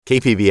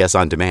KPBS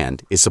On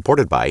Demand is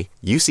supported by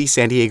UC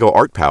San Diego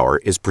Art Power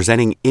is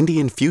presenting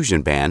Indian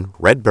fusion band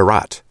Red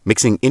Bharat,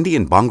 mixing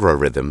Indian Bhangra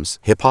rhythms,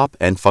 hip-hop,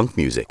 and funk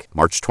music,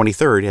 March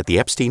 23rd at the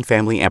Epstein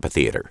Family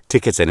Amphitheater.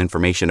 Tickets and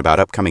information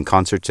about upcoming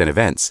concerts and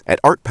events at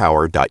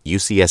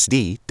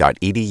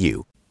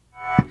artpower.ucsd.edu.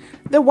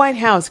 The White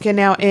House can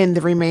now end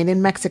the Remain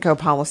in Mexico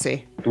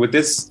policy. With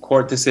this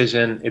court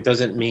decision, it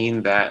doesn't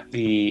mean that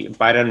the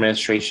Biden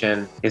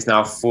administration is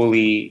now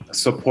fully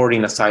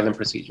supporting asylum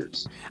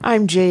procedures.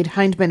 I'm Jade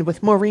Hindman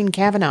with Maureen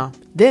Cavanaugh.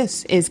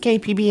 This is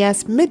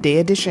KPBS Midday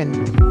Edition.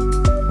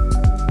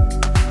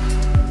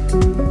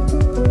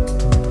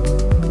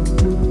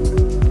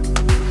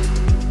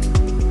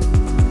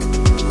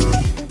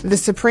 The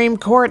Supreme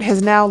Court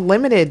has now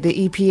limited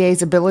the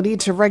EPA's ability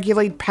to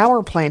regulate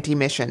power plant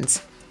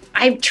emissions.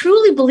 I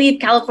truly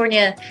believe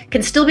California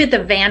can still be at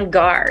the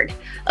vanguard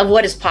of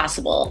what is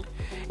possible.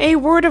 A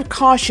word of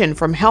caution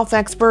from health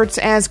experts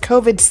as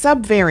COVID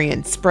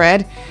subvariants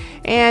spread,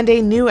 and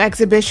a new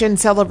exhibition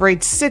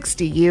celebrates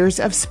 60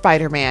 years of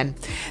Spider-Man.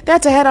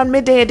 That's ahead on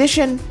Midday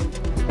Edition.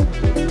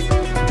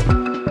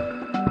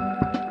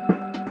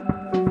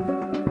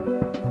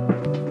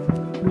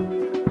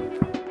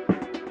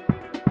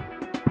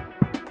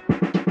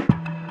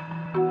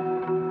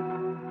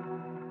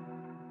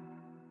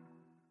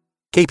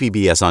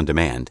 KPBS On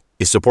Demand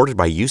is supported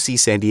by UC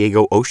San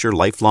Diego Osher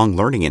Lifelong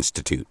Learning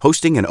Institute,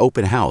 hosting an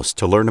open house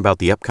to learn about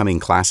the upcoming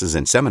classes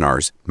and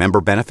seminars,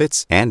 member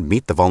benefits, and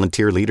meet the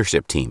volunteer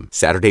leadership team.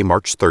 Saturday,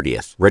 March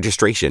 30th.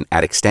 Registration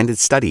at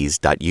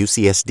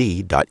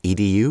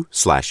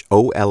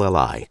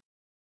extendedstudies.ucsd.edu/OLLI.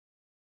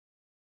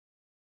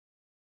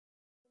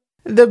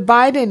 The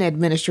Biden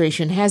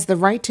administration has the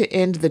right to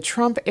end the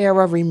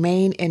Trump-era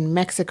Remain in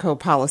Mexico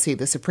policy,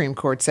 the Supreme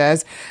Court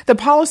says. The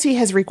policy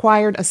has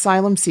required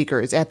asylum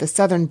seekers at the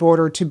southern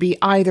border to be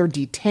either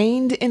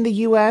detained in the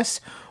U.S.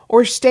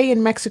 or stay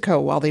in Mexico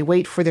while they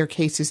wait for their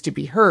cases to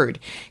be heard.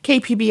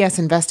 KPBS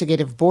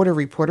investigative border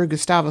reporter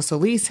Gustavo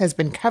Solis has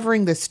been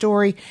covering this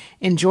story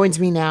and joins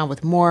me now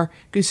with more.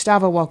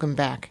 Gustavo, welcome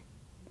back.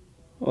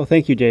 Well,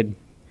 thank you, Jade.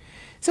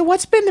 So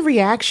what's been the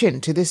reaction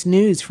to this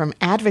news from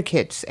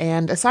advocates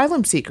and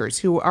asylum seekers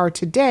who are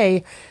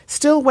today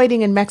still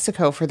waiting in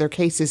Mexico for their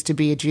cases to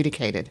be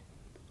adjudicated?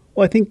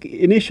 Well, I think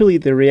initially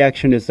the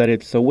reaction is that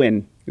it's a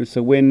win. It's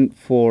a win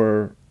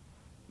for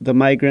the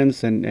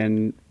migrants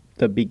and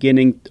the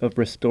beginning of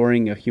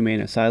restoring a humane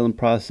asylum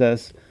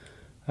process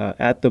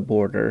at the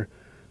border.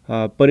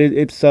 But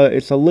it's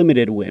a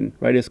limited win,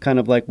 right? It's kind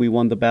of like we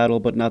won the battle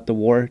but not the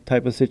war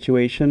type of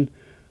situation.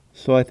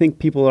 So I think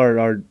people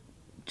are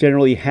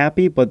generally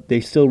happy, but they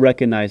still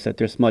recognize that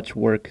there's much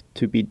work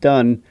to be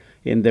done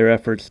in their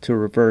efforts to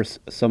reverse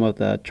some of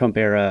the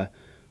Trump-era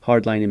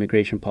hardline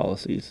immigration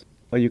policies.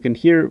 Well, you can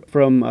hear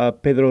from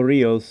Pedro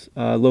Rios,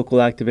 a local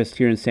activist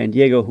here in San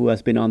Diego who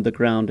has been on the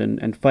ground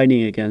and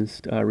fighting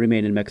against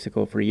Remain in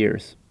Mexico for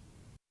years.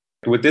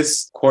 With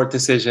this court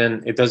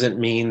decision, it doesn't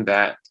mean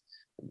that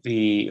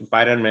the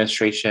Biden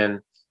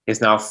administration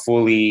is now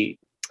fully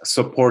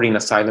supporting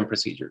asylum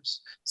procedures.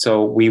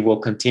 So we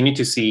will continue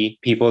to see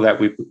people that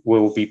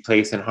will be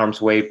placed in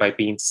harm's way by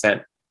being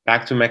sent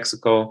back to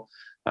Mexico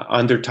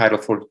under Title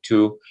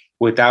 42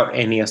 without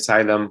any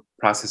asylum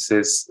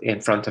processes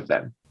in front of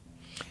them.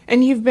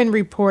 And you've been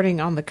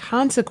reporting on the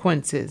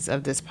consequences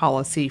of this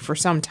policy for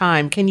some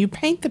time. Can you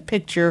paint the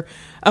picture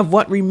of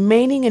what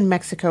remaining in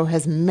Mexico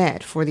has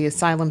meant for the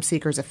asylum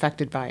seekers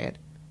affected by it?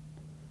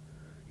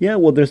 Yeah,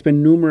 well, there's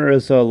been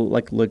numerous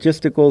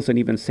logisticals and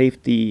even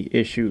safety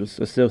issues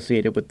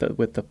associated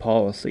with the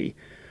policy.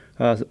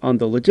 On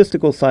the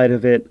logistical side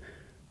of it,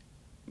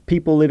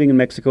 people living in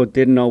Mexico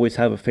didn't always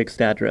have a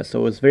fixed address,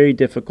 so it was very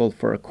difficult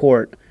for a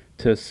court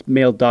to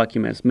mail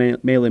documents,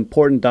 mail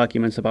important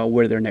documents about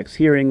where their next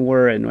hearing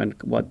were and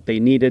what they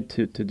needed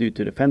to do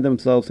to defend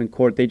themselves in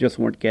court. They just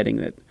weren't getting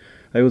it.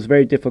 It was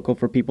very difficult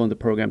for people in the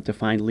program to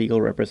find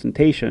legal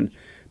representation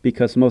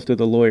because most of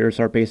the lawyers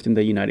are based in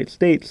the United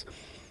States.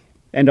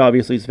 And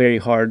obviously it's very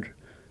hard,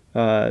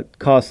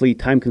 costly,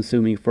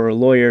 time-consuming for a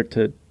lawyer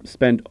to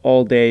spend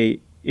all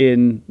day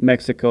in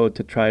Mexico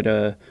to try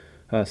to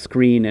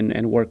screen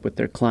and work with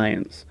their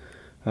clients.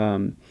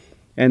 And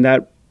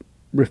that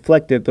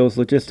reflected, those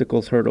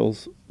logistical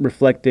hurdles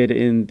reflected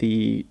in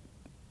the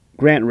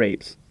grant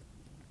rates.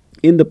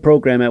 In the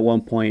program at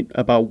one point,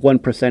 about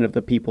 1% of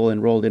the people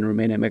enrolled in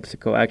Remain in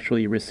Mexico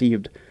actually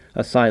received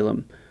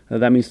asylum.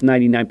 That means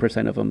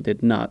 99% of them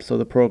did not. So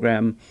the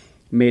program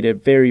made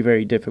it very,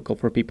 very difficult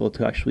for people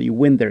to actually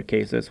win their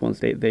cases once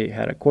they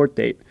had a court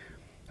date.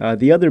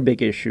 The other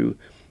big issue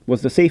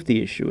was the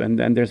safety issue, and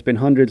there's been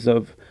hundreds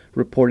of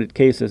reported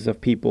cases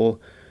of people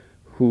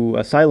who,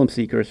 asylum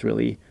seekers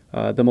really,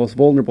 the most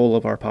vulnerable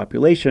of our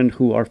population,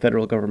 who our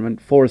federal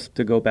government forced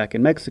to go back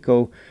in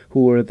Mexico,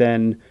 who were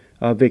then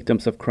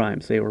victims of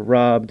crimes. They were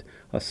robbed,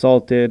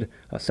 assaulted,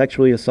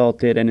 sexually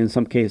assaulted, and in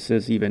some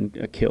cases even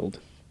killed.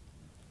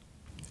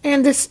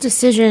 And this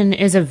decision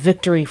is a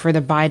victory for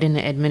the Biden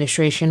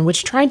administration,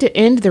 which tried to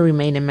end the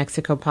Remain in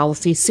Mexico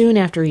policy soon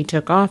after he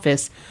took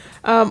office.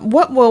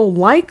 What will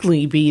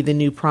likely be the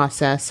new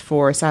process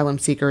for asylum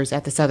seekers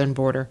at the southern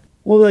border?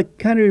 Well, that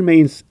kind of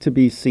remains to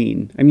be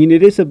seen. I mean,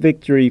 it is a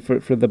victory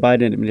for the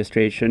Biden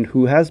administration,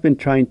 who has been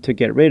trying to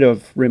get rid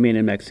of Remain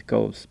in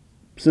Mexico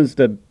since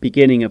the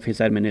beginning of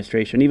his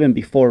administration. Even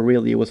before,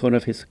 really, it was one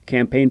of his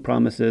campaign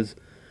promises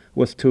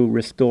was to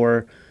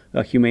restore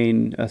a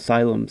humane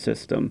asylum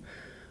system.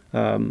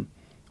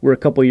 We're a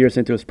couple years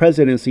into his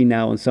presidency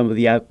now, and some of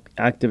the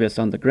activists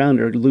on the ground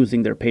are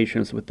losing their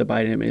patience with the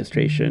Biden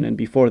administration. And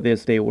before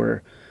this, they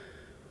were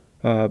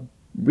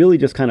really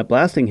just kind of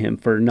blasting him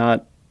for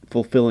not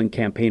fulfilling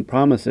campaign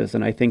promises.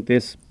 And I think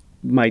this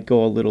might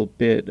go a little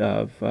bit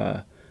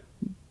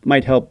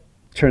might help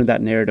turn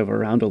that narrative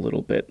around a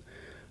little bit.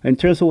 In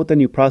terms of what the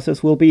new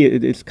process will be,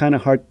 it's kind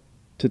of hard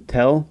to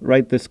tell,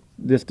 right? This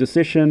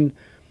decision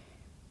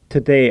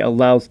today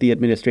allows the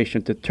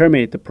administration to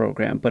terminate the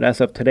program, but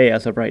as of today,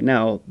 as of right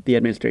now, the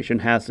administration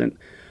hasn't.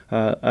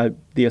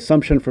 The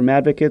assumption from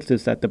advocates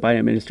is that the Biden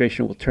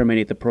administration will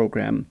terminate the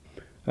program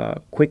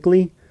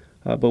quickly,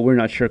 but we're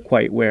not sure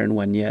quite where and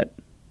when yet.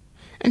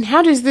 And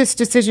how does this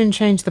decision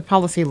change the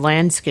policy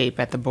landscape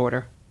at the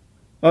border?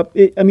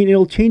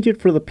 It'll change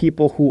it for the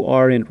people who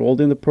are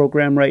enrolled in the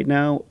program right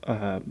now.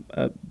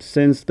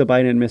 Since the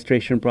Biden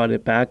administration brought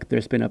it back,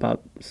 there's been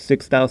about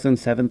 6,000,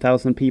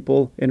 7,000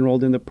 people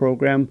enrolled in the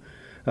program.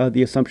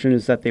 The assumption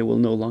is that they will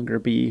no longer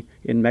be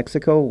in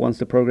Mexico once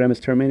the program is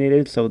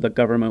terminated, so the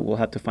government will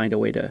have to find a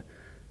way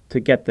to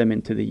get them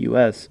into the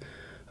U.S.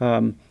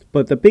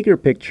 But the bigger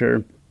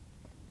picture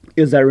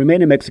is that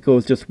Remain in Mexico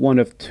is just one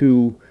of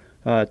two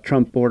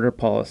Trump border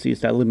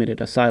policies that limited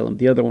asylum.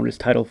 The other one is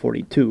Title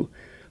 42.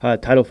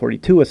 Title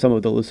 42, as some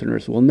of the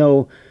listeners will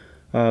know,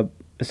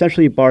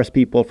 essentially bars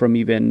people from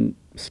even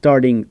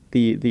starting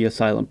the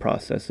asylum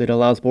process. It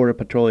allows Border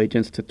Patrol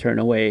agents to turn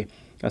away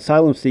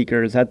asylum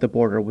seekers at the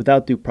border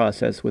without due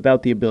process,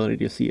 without the ability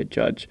to see a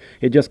judge.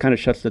 It just kind of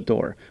shuts the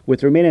door.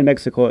 With Remain in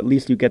Mexico, at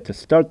least you get to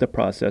start the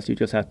process. You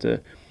just have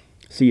to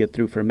see it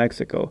through for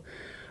Mexico.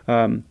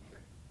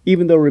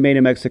 Even though Remain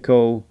in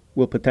Mexico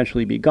will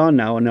potentially be gone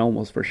now, and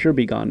almost for sure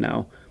be gone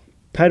now,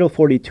 Title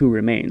 42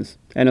 remains.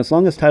 And as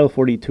long as Title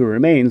 42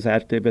 remains,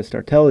 activists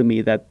are telling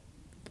me that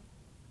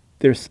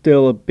there's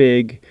still a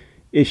big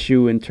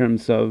issue in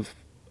terms of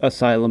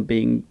asylum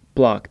being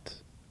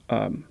blocked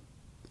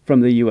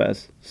from the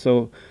U.S.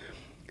 So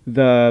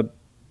the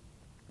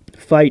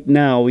fight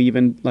now,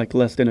 even like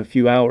less than a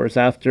few hours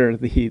after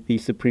the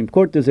Supreme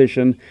Court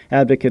decision,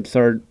 advocates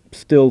are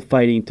still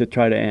fighting to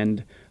try to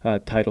end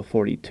Title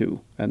 42.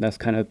 And that's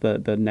kind of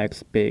the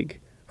next big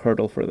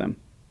hurdle for them.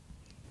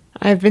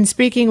 I've been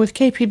speaking with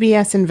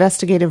KPBS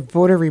investigative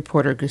border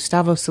reporter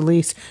Gustavo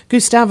Solis.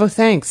 Gustavo,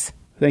 thanks.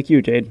 Thank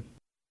you, Jade.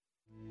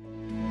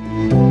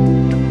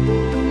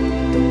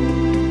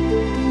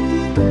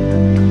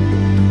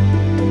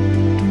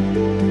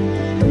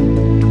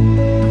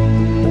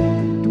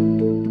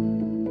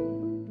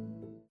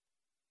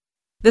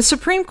 The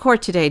Supreme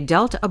Court today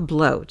dealt a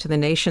blow to the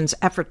nation's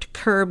effort to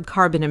curb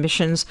carbon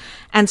emissions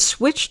and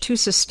switch to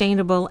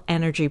sustainable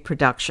energy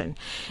production.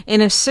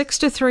 In a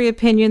 6-3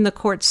 opinion, the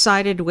court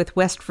sided with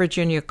West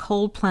Virginia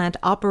coal plant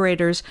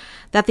operators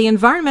that the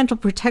Environmental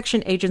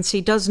Protection Agency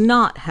does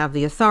not have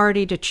the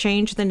authority to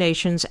change the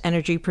nation's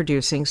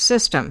energy-producing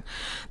system.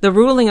 The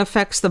ruling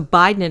affects the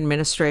Biden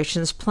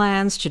administration's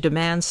plans to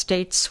demand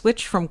states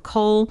switch from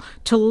coal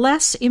to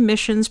less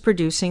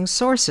emissions-producing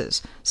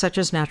sources, such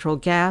as natural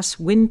gas,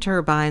 wind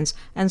turbines,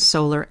 and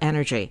solar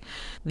energy.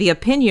 The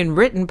opinion,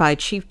 written by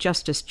Chief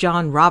Justice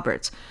John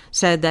Roberts,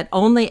 said that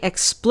only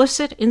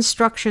explicit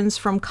instructions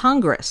from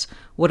Congress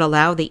would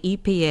allow the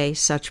EPA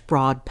such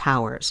broad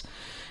powers.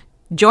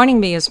 Joining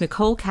me is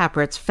Nicole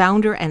Capritz,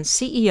 founder and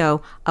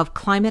CEO of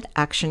Climate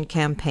Action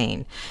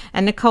Campaign.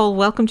 And Nicole,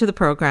 welcome to the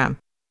program.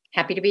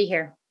 Happy to be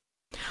here.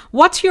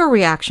 What's your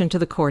reaction to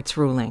the court's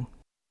ruling?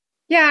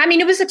 Yeah,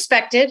 it was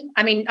expected.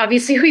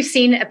 Obviously, we've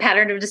seen a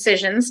pattern of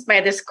decisions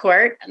by this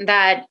court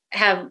that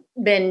have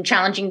been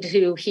challenging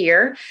to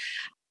hear.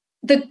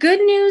 The good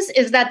news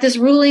is that this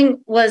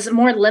ruling was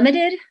more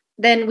limited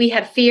than we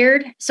had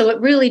feared. So it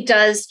really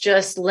does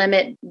just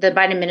limit the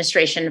Biden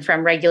administration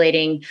from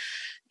regulating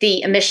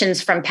the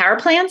emissions from power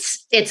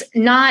plants. It's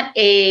not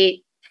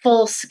a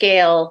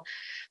full-scale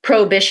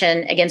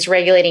prohibition against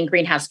regulating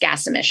greenhouse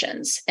gas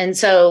emissions. And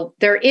so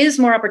there is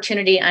more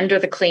opportunity under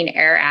the Clean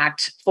Air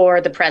Act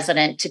for the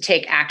president to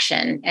take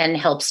action and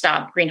help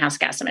stop greenhouse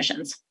gas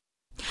emissions.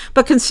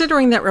 But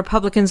considering that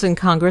Republicans in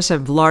Congress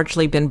have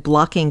largely been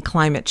blocking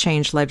climate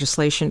change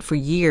legislation for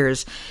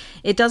years,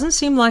 it doesn't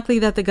seem likely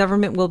that the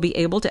government will be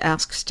able to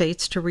ask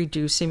states to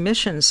reduce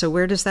emissions. So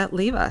where does that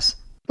leave us?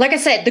 Like I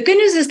said, the good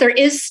news is there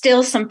is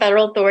still some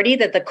federal authority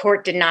that the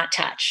court did not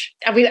touch.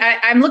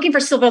 I'm looking for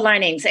silver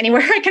linings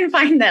anywhere I can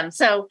find them.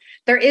 So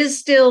there is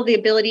still the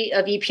ability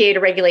of EPA to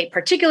regulate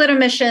particulate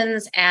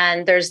emissions,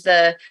 and there's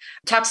the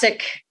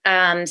Toxic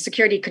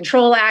Security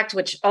Control Act,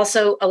 which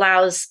also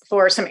allows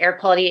for some air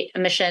quality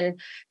emission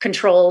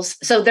controls.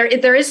 So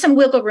there is some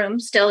wiggle room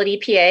still at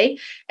EPA.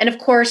 And of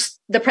course,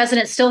 the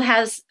president still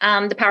has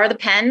the power of the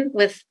pen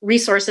with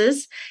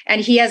resources,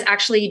 and he has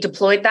actually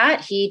deployed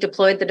that. He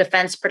deployed the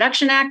Defense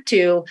Production Act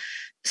to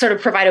sort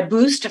of provide a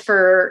boost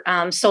for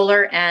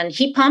solar and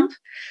heat pump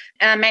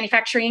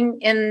manufacturing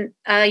in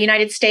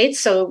United States.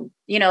 So,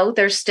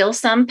 there's still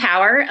some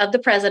power of the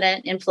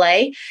president in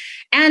play.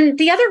 And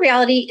the other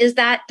reality is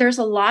that there's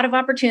a lot of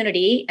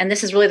opportunity, and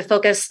this is really the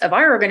focus of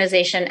our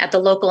organization at the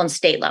local and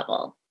state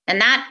level.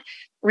 And that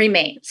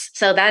remains.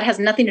 So that has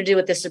nothing to do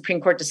with this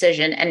Supreme Court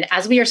decision. And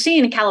as we are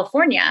seeing in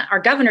California, our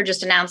governor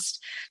just announced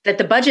that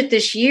the budget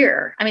this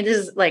year, this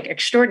is like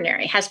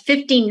extraordinary, has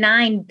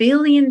 $59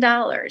 billion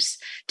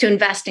to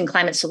invest in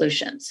climate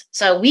solutions.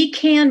 So we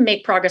can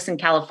make progress in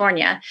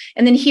California.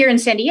 And then here in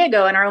San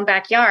Diego, in our own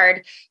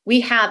backyard,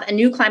 we have a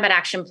new climate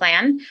action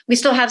plan. We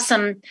still have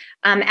some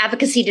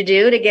advocacy to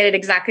do to get it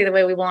exactly the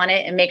way we want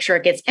it and make sure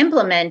it gets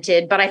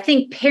implemented. But I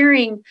think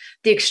pairing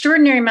the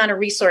extraordinary amount of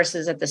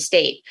resources at the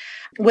state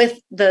with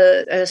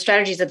the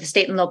strategies at the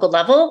state and local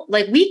level,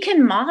 like we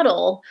can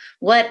model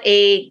what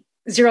a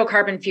zero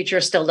carbon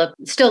future still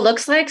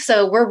looks like.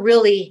 So we're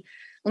really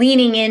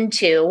leaning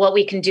into what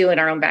we can do in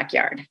our own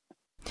backyard.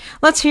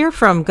 Let's hear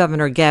from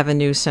Governor Gavin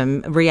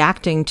Newsom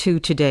reacting to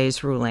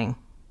today's ruling.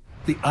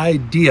 The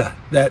idea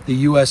that the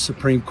U.S.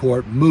 Supreme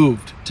Court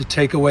moved to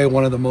take away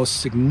one of the most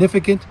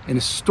significant and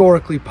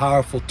historically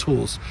powerful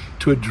tools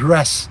to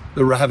address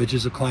the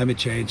ravages of climate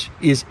change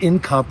is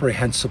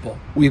incomprehensible.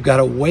 We've got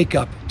to wake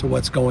up to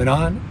what's going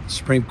on,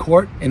 Supreme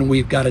Court, and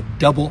we've got to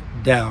double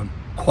down,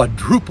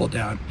 quadruple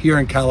down here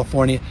in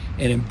California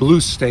and in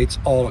blue states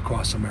all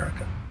across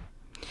America.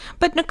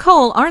 But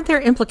Nicole, aren't there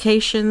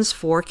implications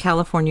for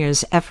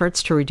California's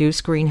efforts to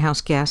reduce greenhouse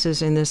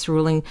gases in this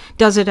ruling?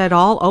 Does it at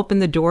all open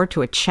the door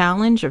to a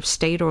challenge of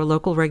state or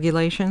local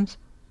regulations?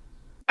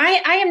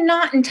 I am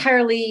not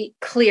entirely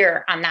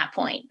clear on that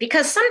point,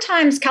 because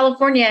sometimes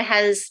California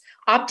has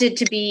opted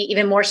to be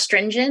even more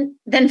stringent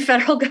than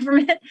federal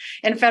government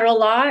and federal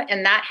law,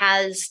 and that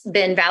has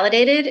been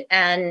validated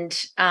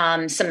and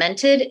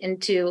cemented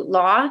into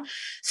law.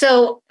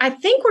 So I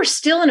think we're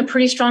still in a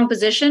pretty strong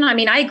position.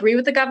 I agree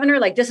with the governor,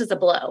 like this is a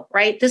blow,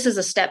 right? This is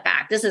a step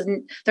back.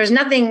 There's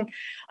nothing,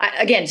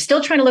 again,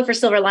 still trying to look for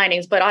silver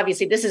linings, but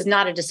obviously this is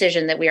not a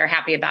decision that we are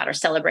happy about or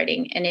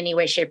celebrating in any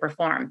way, shape, or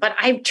form. But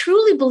I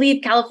truly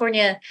believe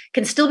California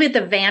can still be at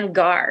the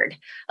vanguard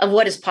of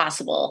what is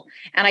possible.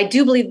 And I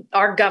do believe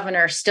our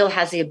governor still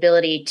has the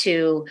ability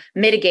to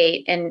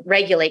mitigate and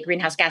regulate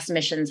greenhouse gas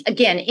emissions,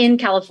 again, in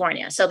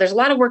California. So there's a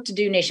lot of work to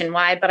do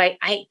nationwide, but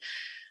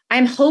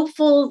I'm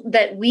hopeful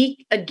that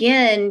we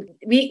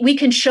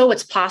can show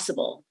what's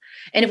possible.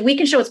 And if we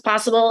can show it's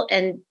possible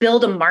and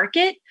build a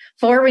market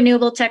for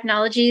renewable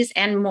technologies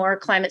and more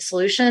climate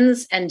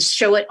solutions and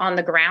show it on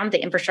the ground,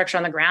 the infrastructure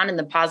on the ground and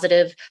the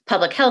positive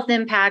public health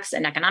impacts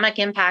and economic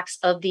impacts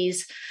of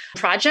these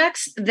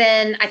projects,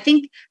 then I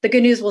think the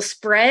good news will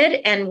spread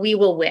and we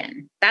will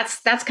win. That's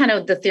kind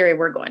of the theory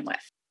we're going with.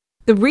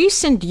 The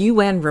recent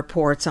UN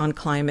reports on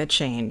climate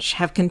change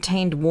have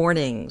contained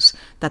warnings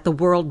that the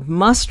world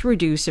must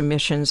reduce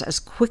emissions as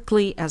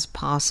quickly as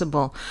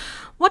possible.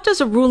 What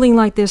does a ruling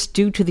like this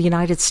do to the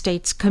United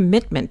States'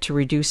 commitment to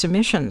reduce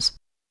emissions?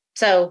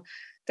 So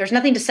there's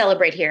nothing to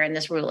celebrate here in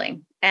this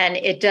ruling, and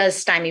it does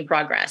stymie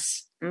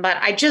progress. But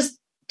I just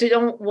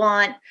don't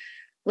want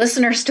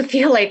listeners to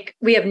feel like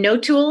we have no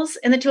tools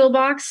in the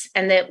toolbox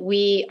and that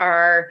we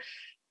are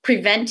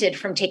prevented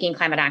from taking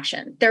climate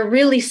action. There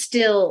really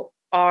still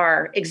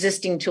are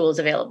existing tools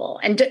available.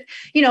 And,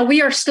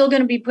 we are still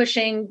going to be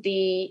pushing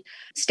the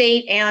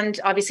state and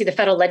obviously the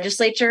federal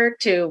legislature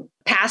to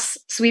pass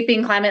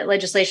sweeping climate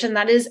legislation.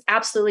 That is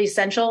absolutely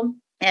essential.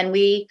 And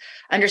we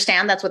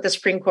understand that's what the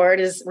Supreme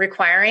Court is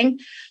requiring.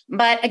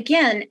 But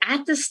again,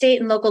 at the state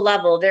and local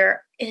level,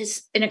 there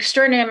is an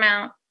extraordinary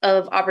amount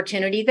of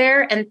opportunity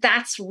there. And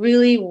that's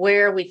really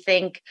where we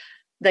think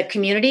the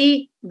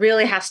community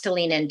really has to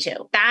lean into.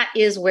 That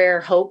is where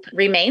hope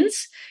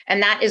remains.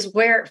 And that is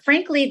where,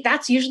 frankly,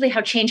 that's usually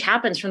how change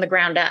happens from the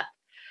ground up.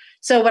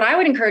 So what I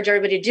would encourage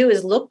everybody to do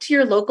is look to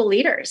your local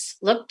leaders,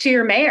 look to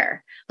your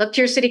mayor, look to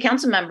your city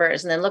council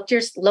members, and then look to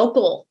your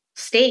local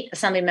state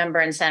assembly member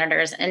and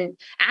senators and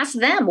ask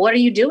them, what are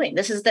you doing?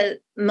 This is the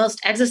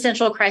most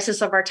existential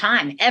crisis of our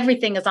time.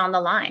 Everything is on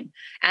the line,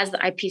 as the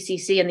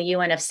IPCC and the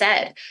UN have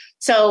said.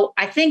 So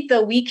I think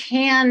that we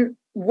can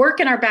work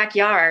in our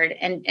backyard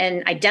and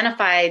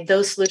identify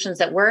those solutions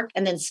that work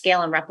and then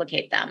scale and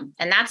replicate them.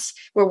 And that's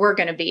where we're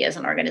going to be as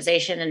an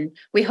organization. And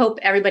we hope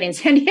everybody in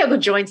San Diego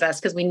joins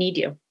us because we need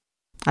you.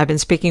 I've been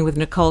speaking with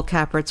Nicole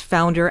Capritz,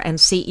 founder and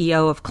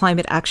CEO of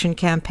Climate Action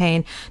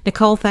Campaign.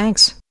 Nicole,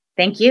 thanks.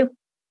 Thank you.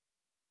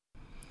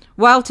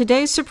 While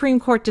today's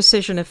Supreme Court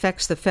decision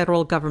affects the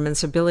federal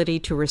government's ability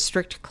to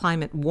restrict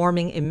climate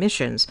warming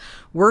emissions,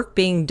 work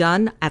being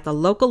done at the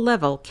local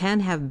level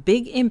can have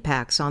big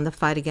impacts on the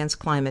fight against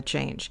climate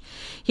change.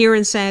 Here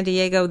in San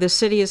Diego, the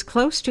city is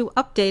close to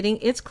updating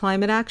its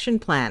climate action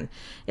plan.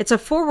 It's a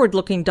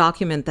forward-looking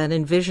document that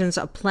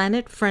envisions a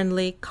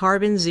planet-friendly,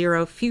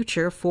 carbon-zero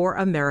future for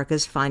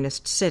America's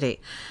finest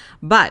city.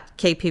 But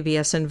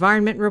KPBS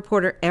environment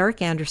reporter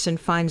Eric Anderson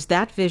finds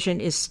that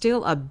vision is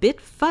still a bit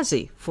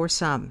fuzzy for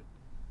some.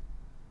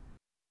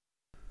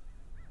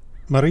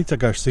 Marita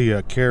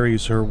Garcia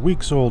carries her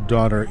weeks-old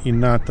daughter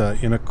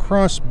Inata in a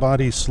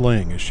cross-body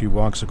sling as she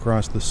walks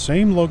across the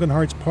same Logan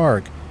Hartz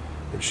Park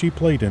that she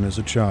played in as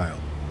a child.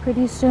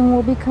 Pretty soon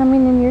we'll be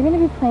coming and you're going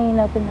to be playing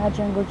up in that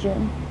jungle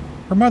gym.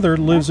 Her mother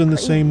lives in the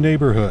same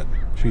neighborhood.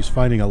 She's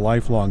fighting a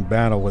lifelong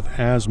battle with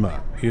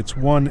asthma. It's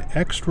one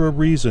extra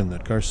reason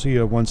that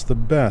Garcia wants the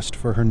best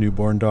for her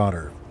newborn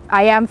daughter.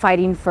 I am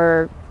fighting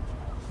for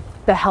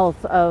the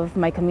health of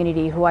my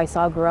community, who I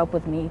saw grow up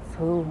with me,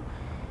 who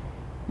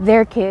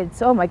their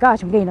kids, oh my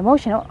gosh, I'm getting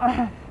emotional.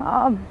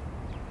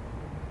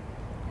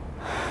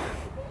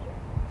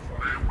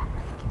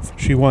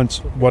 She wants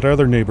what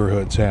other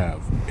neighborhoods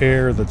have,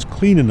 air that's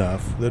clean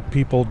enough that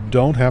people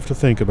don't have to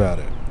think about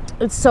it.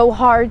 It's so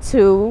hard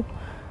to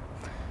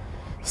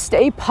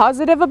stay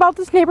positive about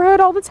this neighborhood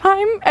all the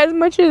time, as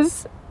much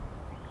as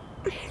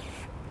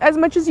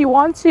you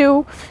want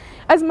to,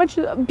 as much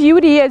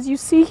beauty as you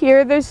see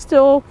here. There's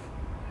still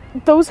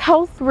those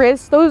health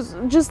risks,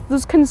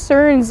 those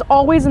concerns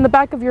always in the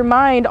back of your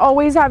mind,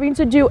 always having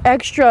to do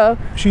extra.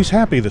 She's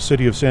happy the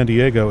city of San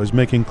Diego is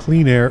making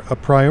clean air a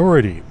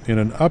priority in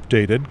an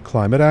updated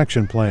climate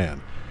action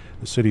plan.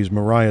 The city's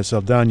Mariah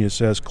Saldana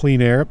says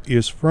clean air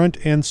is front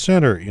and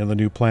center in the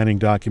new planning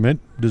document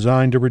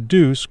designed to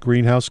reduce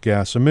greenhouse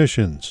gas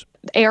emissions.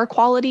 Air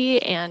quality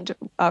and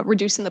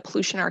reducing the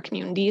pollution in our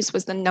communities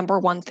was the number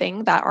one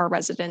thing that our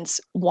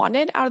residents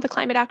wanted out of the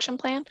climate action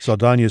plan.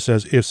 Saldana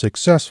says if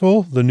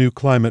successful, the new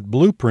climate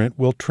blueprint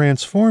will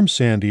transform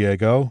San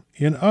Diego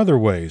in other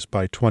ways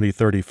by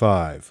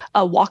 2035.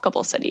 A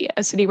walkable city,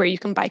 a city where you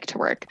can bike to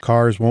work.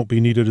 Cars won't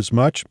be needed as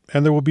much,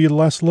 and there will be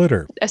less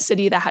litter. A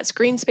city that has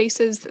green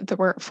spaces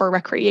for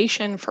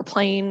recreation, for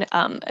playing,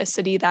 a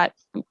city that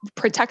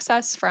protects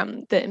us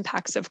from the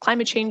impacts of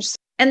climate change.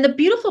 And the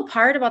beautiful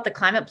part about the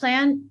climate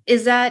plan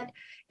is that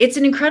it's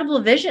an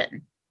incredible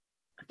vision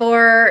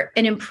for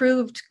an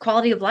improved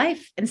quality of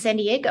life in San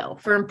Diego,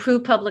 for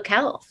improved public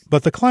health.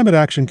 But the Climate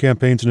Action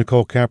Campaign's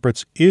Nicole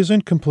Capritz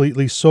isn't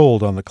completely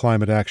sold on the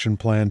Climate Action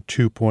Plan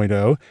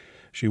 2.0.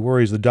 She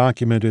worries the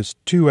document is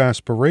too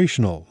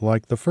aspirational,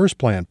 like the first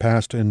plan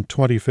passed in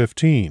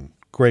 2015.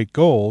 Great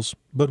goals,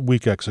 but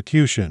weak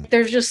execution.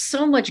 There's just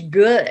so much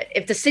good.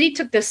 If the city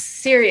took this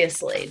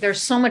seriously,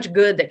 there's so much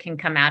good that can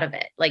come out of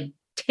it, like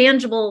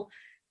tangible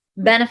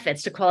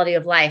benefits to quality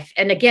of life.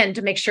 And again,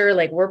 to make sure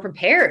we're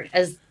prepared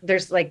as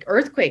there's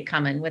earthquake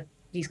coming with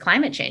these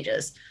climate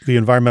changes. The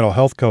Environmental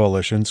Health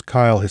Coalition's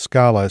Kyle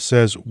Hiskala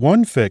says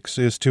one fix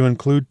is to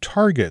include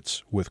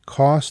targets with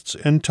costs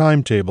and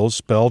timetables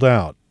spelled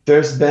out.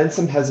 There's been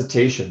some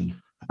hesitation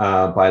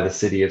by the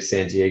city of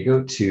San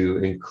Diego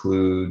to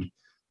include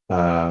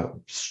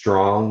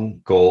strong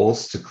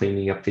goals to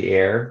cleaning up the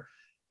air.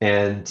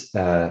 And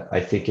I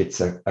think it's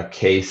a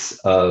case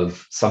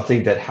of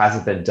something that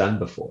hasn't been done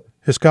before.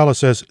 Hiskala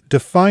says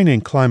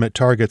defining climate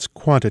targets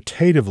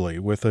quantitatively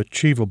with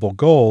achievable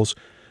goals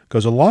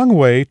goes a long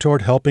way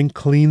toward helping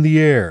clean the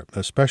air,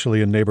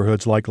 especially in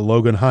neighborhoods like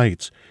Logan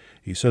Heights.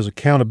 He says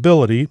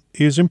accountability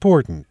is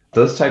important.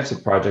 Those types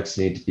of projects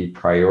need to be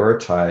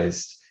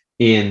prioritized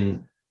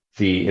in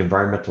the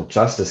environmental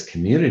justice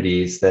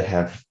communities that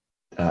have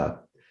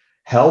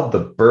held the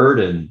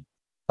burden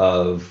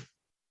of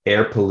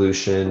air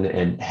pollution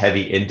and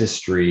heavy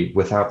industry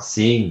without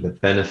seeing the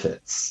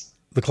benefits.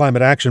 The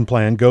Climate Action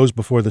Plan goes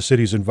before the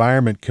city's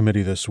Environment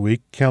Committee this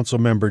week.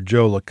 Councilmember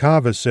Joe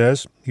LaCava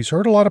says he's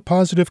heard a lot of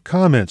positive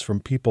comments from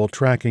people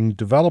tracking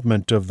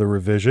development of the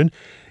revision.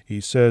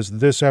 He says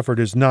this effort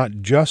is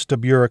not just a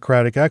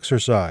bureaucratic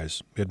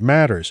exercise. It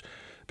matters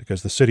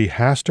because the city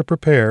has to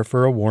prepare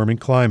for a warming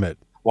climate.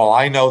 While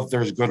I know that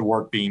there's good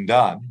work being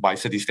done by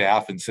city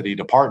staff and city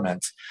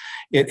departments,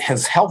 it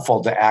is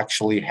helpful to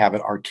actually have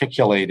it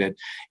articulated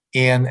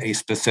in a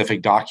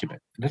specific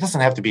document. And it doesn't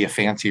have to be a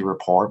fancy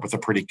report with a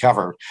pretty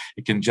cover.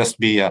 It can just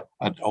be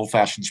an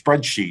old-fashioned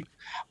spreadsheet,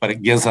 but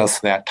it gives us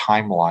that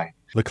timeline.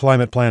 The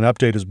climate plan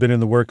update has been in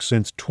the works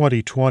since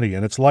 2020,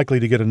 and it's likely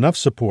to get enough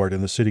support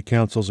in the City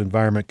Council's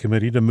Environment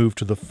Committee to move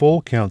to the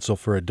full council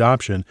for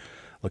adoption.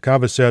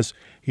 LaCava says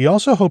he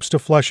also hopes to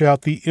flesh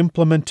out the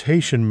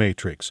implementation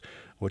matrix,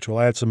 which will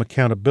add some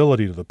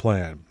accountability to the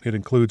plan. It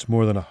includes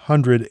more than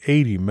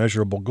 180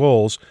 measurable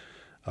goals,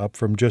 up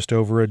from just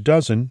over a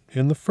dozen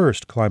in the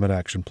first Climate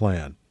Action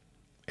Plan.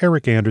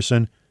 Eric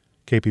Anderson,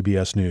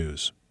 KPBS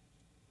News.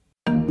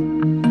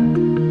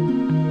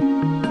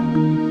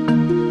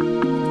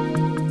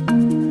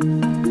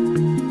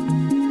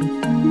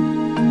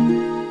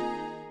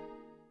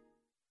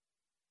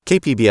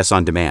 KPBS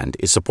On Demand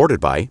is supported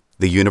by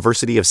The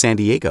University of San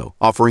Diego,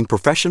 offering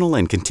professional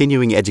and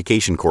continuing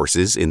education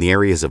courses in the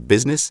areas of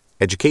business,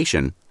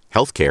 education,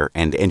 healthcare,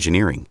 and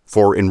engineering.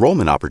 For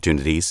enrollment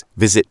opportunities,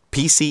 visit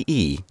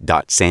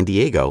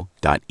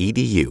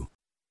pce.sandiego.edu.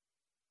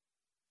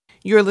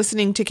 You're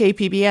listening to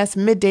KPBS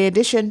Midday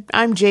Edition.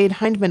 I'm Jade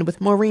Hindman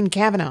with Maureen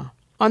Cavanaugh.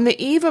 On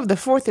the eve of the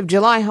 4th of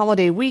July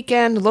holiday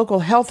weekend, local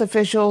health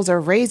officials are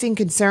raising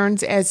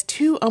concerns as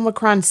 2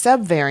 Omicron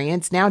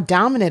subvariants, now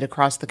dominant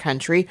across the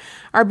country,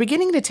 are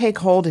beginning to take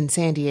hold in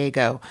San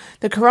Diego.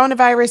 The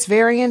coronavirus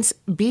variants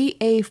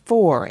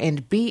BA4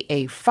 and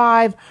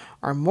BA5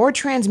 are more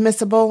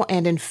transmissible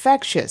and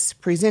infectious,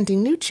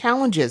 presenting new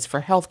challenges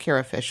for healthcare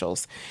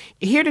officials.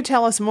 Here to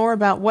tell us more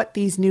about what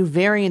these new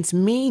variants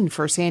mean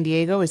for San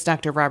Diego is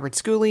Dr. Robert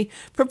Schooley,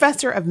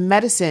 professor of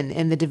medicine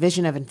in the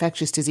Division of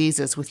Infectious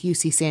Diseases with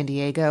UC San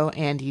Diego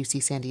and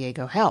UC San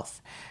Diego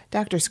Health.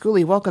 Dr.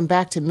 Schooley, welcome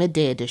back to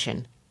Midday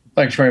Edition.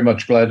 Thanks very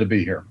much. Glad to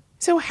be here.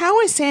 So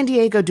how is San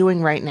Diego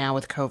doing right now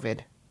with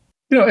COVID?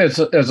 You know, as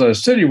a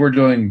city, we're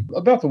doing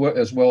about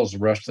as well as the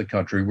rest of the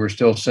country. We're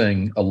still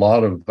seeing a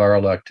lot of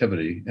viral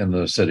activity in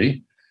the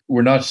city.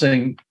 We're not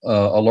seeing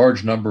a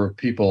large number of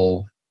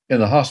people in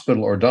the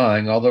hospital or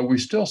dying, although we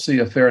still see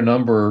a fair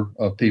number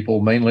of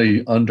people,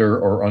 mainly under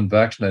or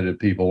unvaccinated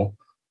people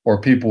or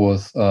people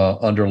with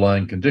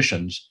underlying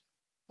conditions,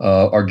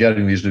 are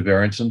getting these new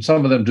variants. And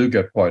some of them do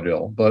get quite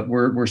ill, but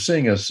we're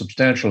seeing a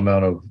substantial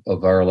amount of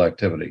viral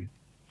activity.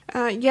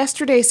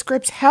 Yesterday,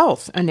 Scripps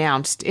Health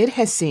announced it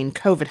has seen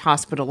COVID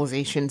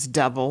hospitalizations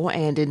double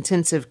and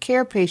intensive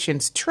care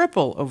patients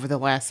triple over the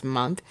last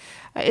month.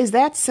 Is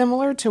that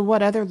similar to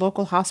what other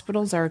local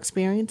hospitals are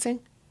experiencing?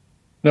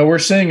 No, we're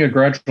seeing a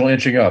gradual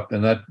inching up,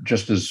 and that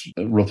just is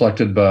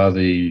reflected by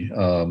the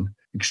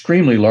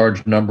extremely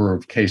large number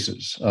of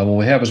cases. When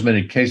we have as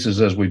many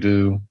cases as we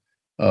do,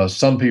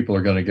 some people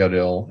are going to get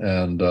ill,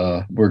 and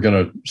we're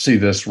going to see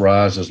this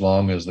rise as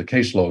long as the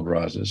caseload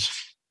rises.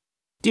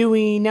 Do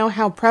we know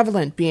how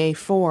prevalent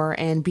BA4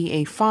 and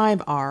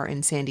BA5 are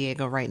in San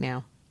Diego right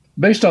now?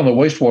 Based on the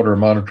wastewater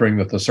monitoring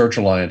that the Search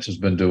Alliance has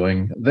been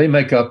doing, they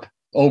make up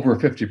over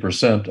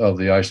 50% of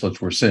the isolates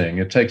we're seeing.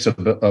 It takes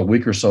a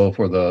week or so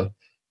for the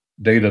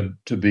data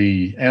to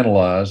be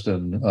analyzed,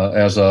 and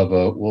as of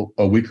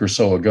a week or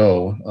so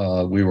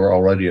ago, we were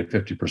already at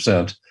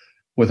 50%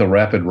 with a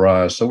rapid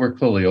rise. So we're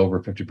clearly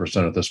over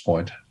 50% at this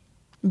point.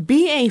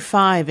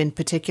 BA5 in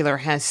particular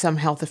has some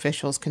health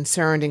officials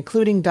concerned,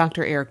 including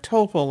Dr. Eric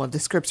Topol of the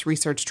Scripps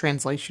Research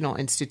Translational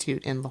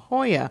Institute in La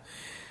Jolla,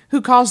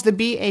 who calls the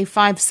BA5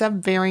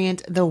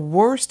 subvariant the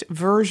worst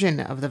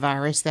version of the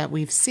virus that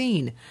we've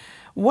seen.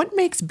 What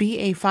makes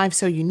BA5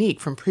 so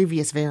unique from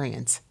previous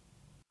variants?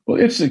 Well,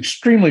 it's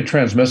extremely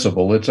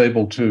transmissible. It's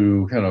able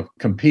to kind of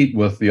compete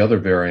with the other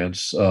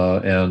variants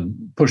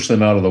and push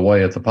them out of the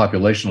way at the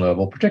population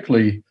level,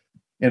 particularly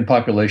in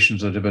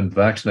populations that have been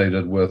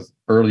vaccinated with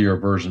earlier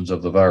versions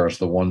of the virus,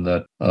 the one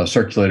that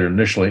circulated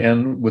initially,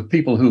 and with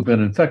people who've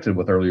been infected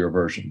with earlier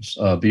versions.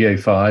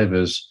 BA5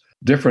 is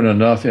different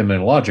enough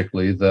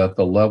immunologically that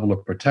the level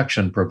of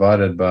protection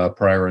provided by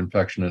prior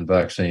infection and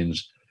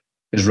vaccines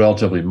is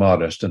relatively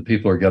modest, and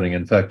people are getting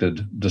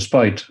infected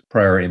despite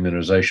prior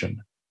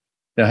immunization.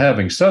 Now,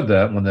 having said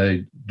that, when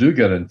they do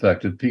get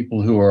infected,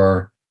 people who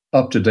are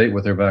up to date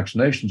with their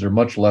vaccinations are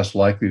much less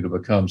likely to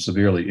become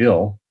severely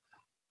ill.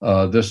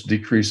 This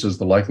decreases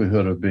the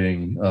likelihood of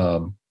being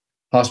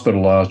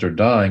hospitalized or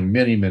dying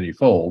many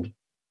fold,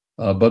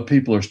 but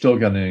people are still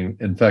getting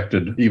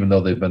infected even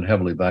though they've been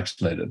heavily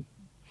vaccinated.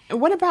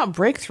 What about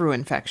breakthrough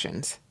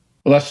infections?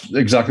 Well, that's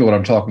exactly what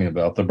I'm talking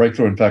about. The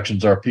breakthrough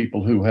infections are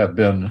people who have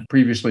been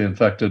previously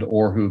infected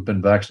or who've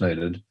been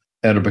vaccinated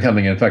and are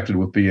becoming infected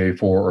with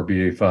BA4 or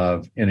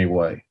BA5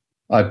 anyway.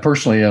 I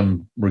personally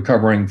am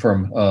recovering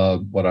from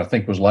what I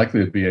think was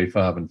likely a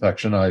BA5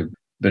 infection. I've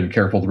been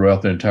careful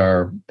throughout the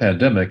entire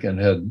pandemic and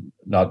had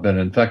not been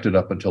infected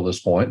up until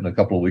this point. And a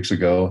couple of weeks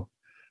ago,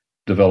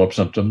 developed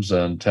symptoms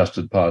and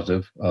tested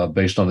positive.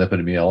 Based on the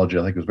epidemiology,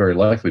 I think it was very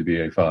likely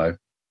BA5.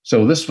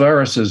 So this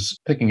virus is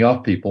picking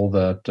off people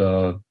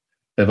that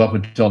have up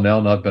until now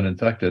not been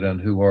infected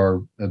and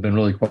who have been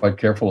really quite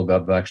careful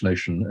about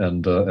vaccination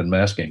and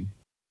masking.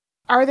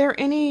 Are there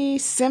any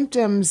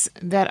symptoms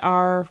that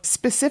are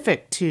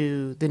specific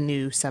to the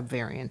new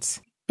subvariants?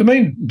 The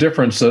main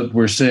difference that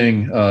we're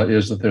seeing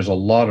is that there's a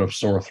lot of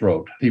sore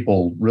throat.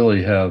 People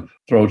really have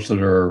throats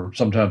that are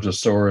sometimes as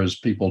sore as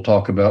people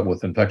talk about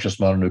with infectious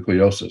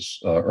mononucleosis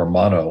or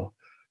mono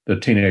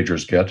that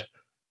teenagers get.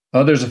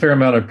 There's a fair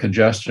amount of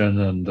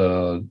congestion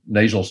and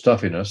nasal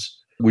stuffiness.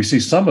 We see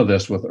some of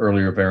this with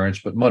earlier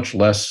variants, but much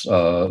less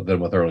than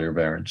with earlier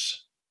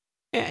variants.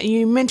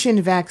 You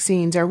mentioned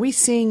vaccines. Are we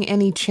seeing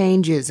any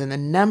changes in the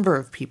number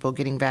of people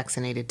getting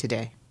vaccinated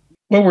today?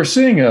 Well, we're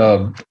seeing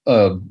a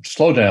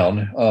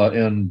slowdown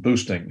in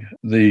boosting.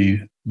 The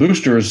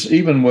boosters,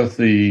 even with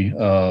the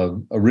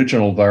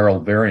original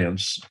viral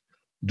variants,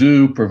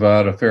 do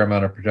provide a fair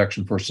amount of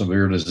protection for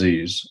severe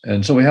disease.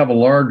 And so we have a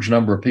large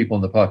number of people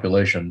in the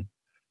population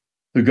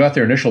who got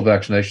their initial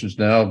vaccinations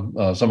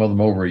now, some of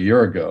them over a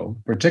year ago,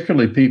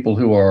 particularly people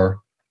who are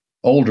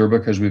older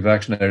because we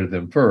vaccinated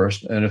them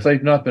first. And if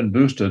they've not been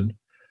boosted,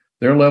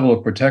 their level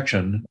of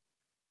protection,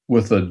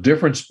 with the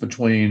difference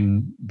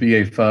between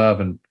BA.5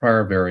 and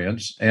prior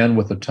variants and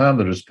with the time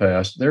that has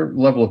passed, their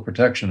level of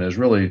protection is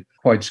really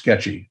quite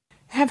sketchy.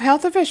 Have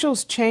health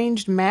officials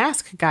changed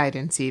mask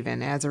guidance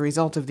even as a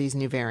result of these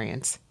new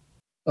variants?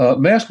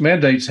 Mask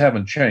mandates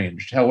haven't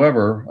changed.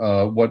 However,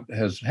 what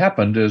has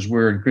happened is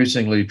we're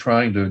increasingly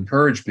trying to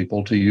encourage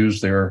people to use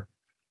their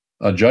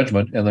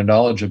judgment and their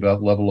knowledge about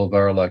the level of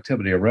viral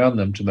activity around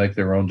them to make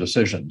their own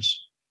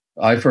decisions.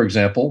 I, for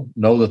example,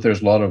 know that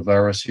there's a lot of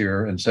virus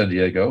here in San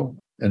Diego.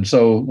 And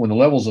so when the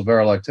levels of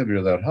viral activity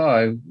are that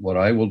high, what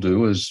I will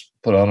do is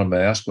put on a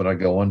mask when I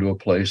go into a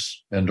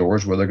place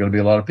indoors where there are going to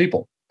be a lot of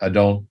people. I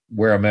don't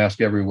wear a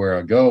mask everywhere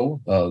I go.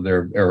 There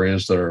are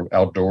areas that are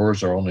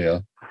outdoors or only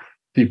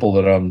people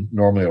that I'm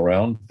normally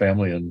around,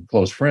 family and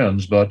close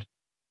friends. But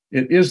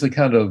it is the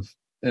kind of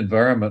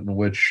environment in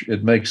which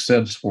it makes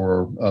sense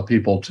for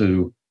people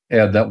to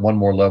add that one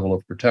more level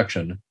of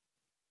protection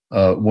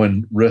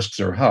when risks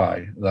are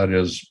high. That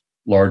is,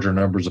 larger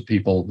numbers of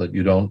people that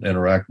you don't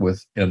interact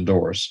with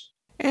indoors.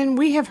 And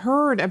we have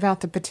heard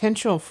about the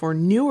potential for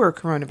newer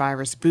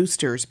coronavirus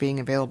boosters being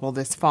available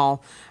this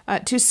fall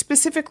to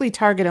specifically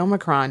target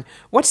Omicron.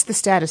 What's the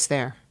status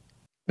there?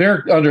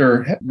 They're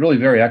under really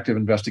very active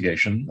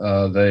investigation.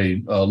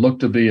 They look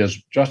to be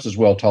just as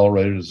well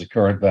tolerated as the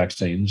current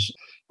vaccines.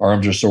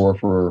 Arms are sore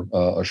for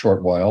a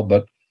short while,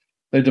 but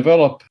they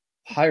develop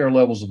higher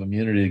levels of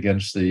immunity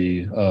against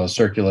the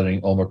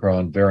circulating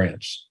Omicron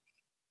variants.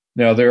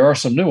 Now, there are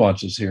some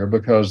nuances here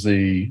because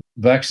the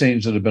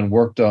vaccines that have been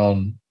worked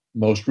on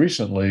most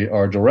recently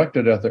are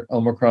directed at the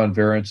Omicron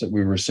variants that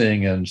we were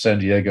seeing in San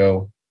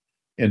Diego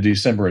in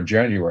December and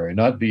January,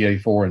 not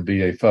BA.4 and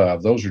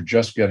BA.5. Those are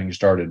just getting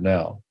started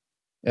now.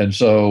 And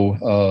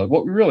so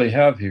what we really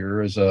have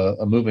here is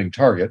a moving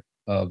target,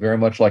 very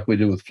much like we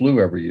do with flu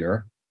every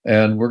year.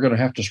 And we're going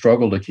to have to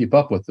struggle to keep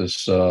up with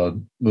this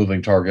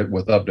moving target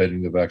with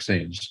updating the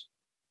vaccines.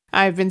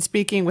 I've been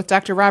speaking with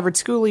Dr. Robert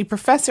Schooley,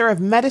 professor of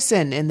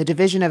medicine in the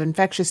Division of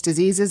Infectious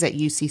Diseases at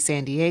UC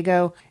San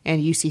Diego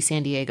and UC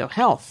San Diego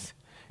Health.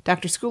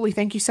 Dr. Schooley,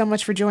 thank you so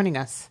much for joining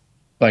us.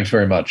 Thanks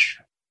very much.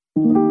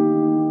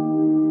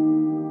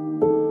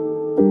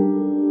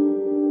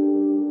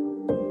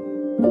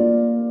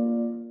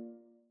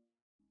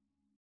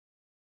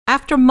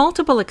 After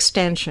multiple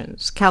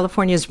extensions,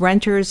 California's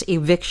renters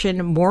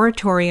eviction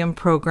moratorium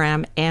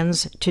program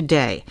ends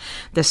today.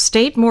 The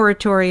state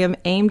moratorium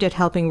aimed at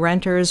helping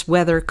renters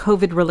weather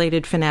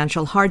COVID-related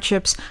financial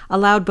hardships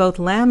allowed both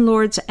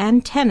landlords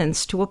and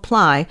tenants to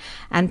apply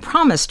and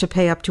promised to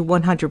pay up to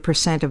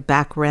 100% of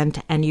back rent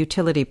and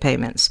utility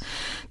payments.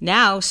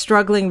 Now,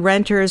 struggling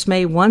renters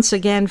may once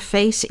again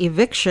face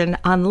eviction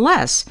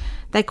unless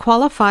they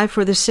qualify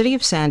for the City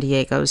of San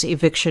Diego's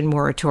eviction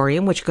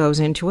moratorium, which goes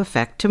into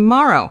effect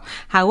tomorrow.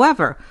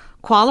 However,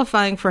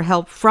 qualifying for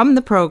help from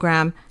the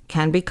program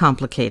can be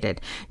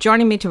complicated.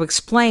 Joining me to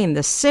explain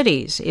the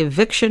city's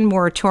eviction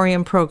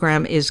moratorium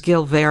program is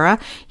Gil Vera.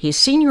 He's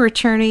senior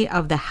attorney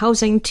of the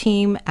housing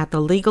team at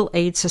the Legal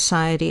Aid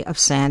Society of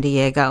San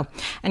Diego.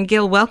 And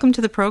Gil, welcome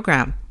to the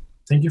program.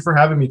 Thank you for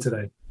having me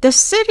today. The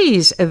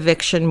city's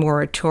eviction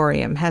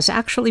moratorium has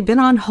actually been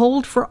on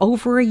hold for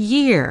over a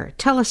year.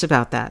 Tell us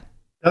about that.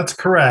 That's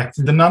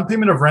correct. The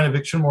non-payment of rent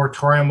eviction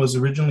moratorium was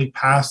originally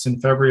passed in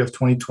February of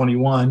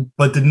 2021,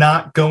 but did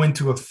not go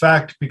into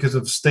effect because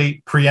of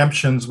state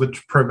preemptions,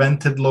 which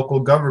prevented local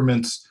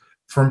governments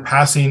from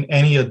passing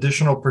any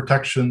additional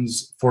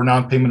protections for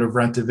non-payment of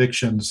rent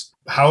evictions.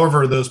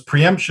 However, those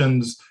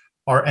preemptions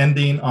are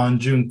ending on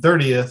June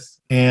 30th,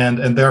 and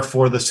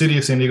therefore the City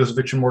of San Diego's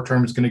eviction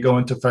moratorium is going to go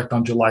into effect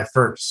on July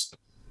 1st.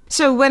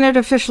 So when it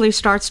officially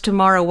starts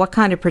tomorrow, what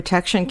kind of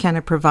protection can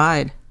it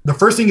provide? The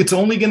first thing, it's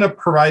only going to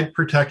provide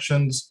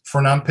protections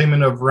for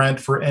non-payment of rent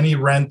for any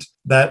rent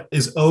that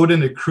is owed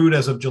and accrued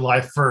as of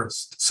July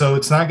 1st. So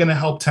it's not going to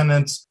help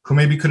tenants who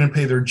maybe couldn't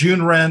pay their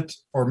June rent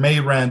or May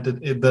rent.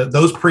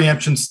 Those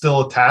preemptions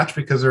still attach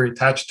because they're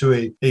attached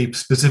to a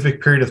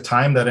specific period of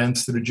time that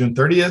ends through June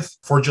 30th.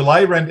 For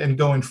July rent and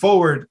going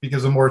forward,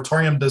 because the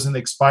moratorium doesn't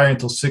expire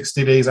until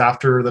 60 days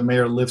after the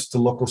mayor lifts the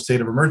local state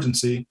of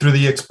emergency, through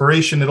the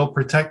expiration, it'll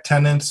protect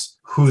tenants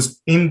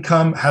whose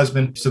income has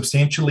been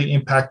substantially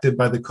impacted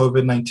by the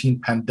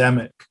COVID-19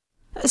 pandemic.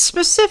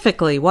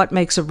 Specifically, what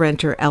makes a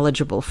renter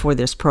eligible for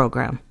this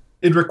program?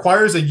 It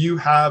requires that you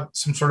have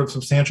some sort of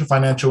substantial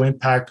financial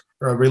impact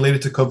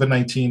related to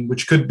COVID-19,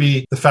 which could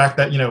be the fact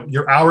that,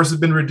 your hours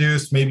have been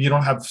reduced. Maybe you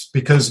don't have,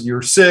 because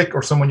you're sick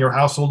or someone in your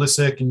household is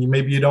sick, and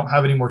maybe you don't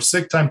have any more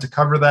sick time to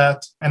cover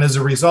that. And as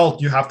a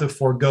result, you have to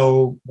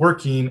forego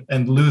working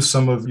and lose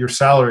some of your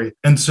salary.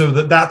 And so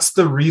that's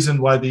the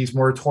reason why these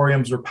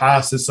moratoriums were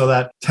passed, is so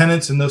that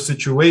tenants in those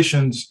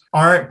situations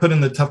aren't put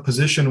in the tough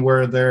position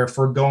where they're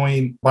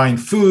foregoing buying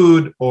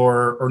food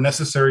or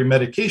necessary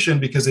medication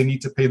because they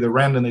need to pay the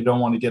rent and they don't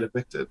want to get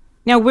evicted.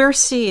 Now, we're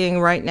seeing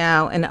right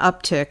now an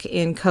uptick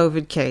in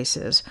COVID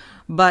cases,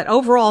 but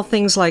overall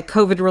things like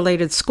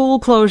COVID-related school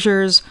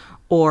closures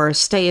or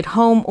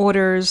stay-at-home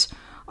orders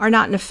are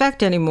not in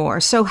effect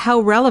anymore. So how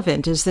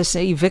relevant is this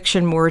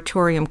eviction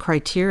moratorium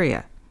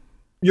criteria?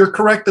 You're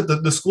correct that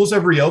the schools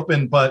have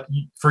reopened, but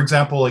for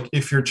example, like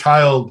if your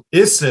child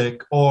is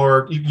sick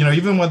or,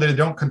 even when they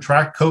don't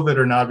contract COVID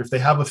or not, if they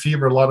have a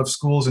fever, a lot of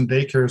schools and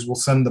daycares will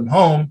send them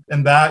home.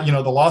 And that,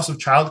 the loss of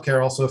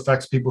childcare also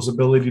affects people's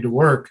ability to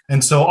work.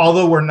 And so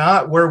although we're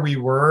not where we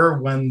were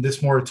when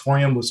this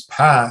moratorium was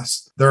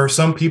passed, there are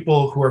some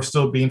people who are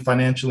still being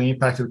financially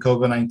impacted with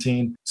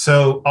COVID-19.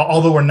 So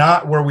although we're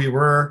not where we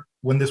were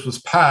when this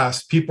was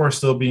passed, people are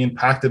still being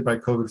impacted by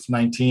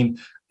COVID-19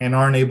 and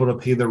aren't able to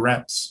pay their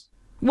rents.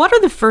 What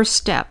are the first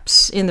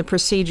steps in the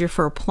procedure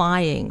for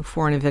applying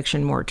for an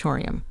eviction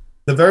moratorium?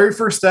 The very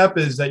first step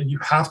is that you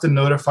have to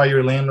notify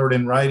your landlord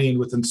in writing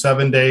within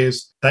 7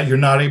 days that you're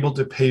not able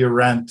to pay your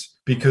rent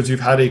because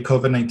you've had a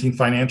COVID-19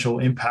 financial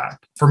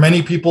impact. For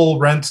many people,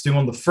 rent's due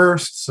on the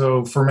 1st.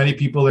 So for many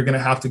people, they're going to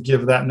have to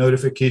give that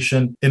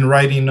notification in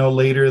writing no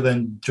later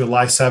than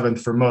July 7th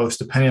for most,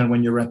 depending on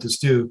when your rent is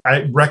due.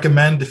 I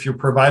recommend if you're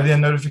providing a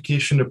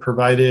notification to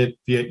provide it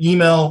via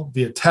email,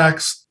 via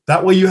text.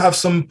 That way you have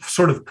some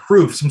sort of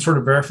proof, some sort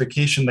of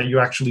verification that you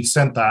actually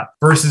sent that,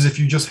 versus if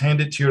you just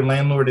hand it to your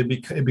landlord,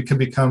 it could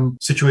become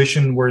a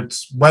situation where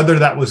it's whether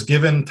that was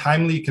given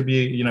timely, it could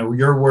be,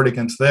 your word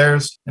against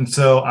theirs. And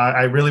so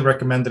I really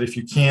recommend that if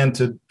you can,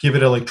 to give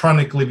it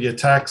electronically via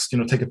text,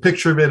 take a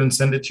picture of it and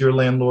send it to your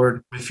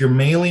landlord. If you're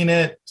mailing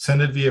it,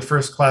 send it via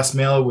first class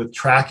mail with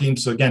tracking.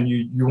 So again,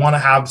 you want to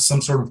have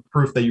some sort of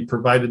proof that you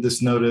provided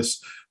this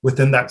notice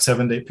within that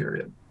 7-day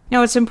period.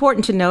 Now, it's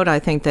important to note, I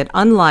think, that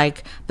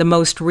unlike the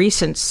most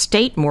recent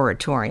state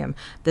moratorium,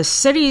 the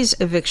city's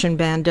eviction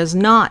ban does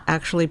not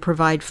actually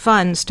provide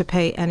funds to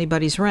pay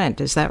anybody's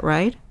rent. Is that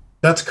right?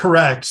 That's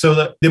correct.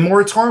 So the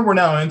moratorium we're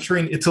now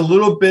entering, it's a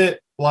little bit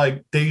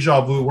like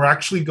deja vu. We're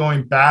actually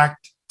going back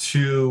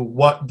to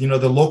what,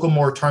 the local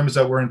moratoriums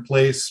that were in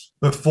place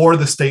before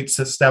the state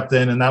stepped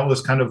in. And that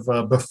was kind of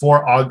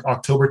before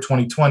October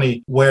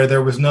 2020, where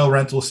there was no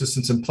rental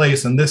assistance in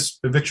place. And this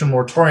eviction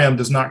moratorium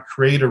does not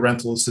create a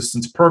rental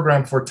assistance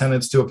program for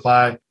tenants to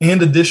apply.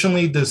 And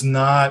additionally, does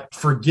not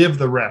forgive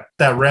the rent.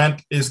 That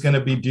rent is going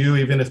to be due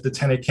even if the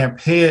tenant can't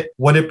pay it.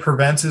 What it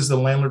prevents is the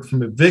landlord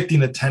from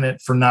evicting a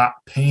tenant for not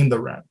paying the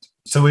rent.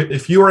 So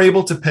if you are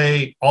able to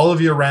pay all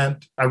of your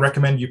rent, I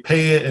recommend you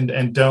pay it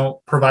and don't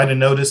provide a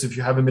notice if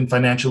you haven't been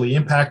financially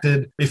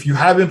impacted. If you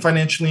have been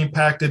financially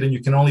impacted and you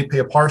can only pay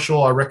a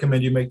partial, I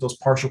recommend you make those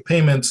partial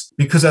payments,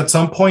 because at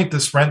some point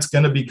this rent's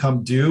going to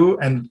become due.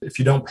 And if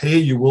you don't pay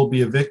it, you will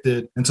be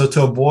evicted. And so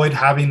to avoid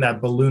having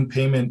that balloon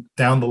payment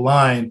down the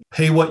line,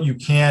 pay what you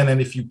can. And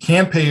if you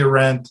can't pay your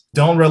rent,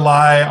 don't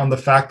rely on the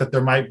fact that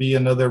there might be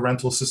another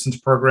rental assistance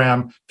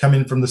program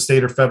coming from the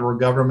state or federal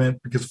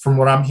government, because from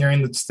what I'm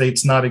hearing, the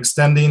state's not extending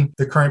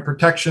the current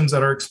protections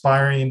that are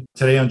expiring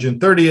today on June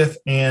 30th,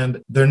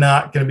 and they're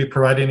not going to be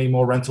providing any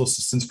more rental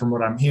assistance from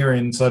what I'm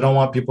hearing. So I don't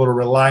want people to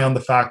rely on the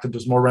fact that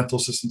there's more rental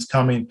assistance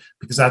coming,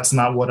 because that's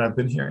not what I've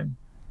been hearing.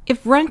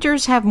 If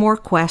renters have more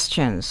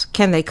questions,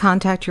 can they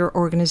contact your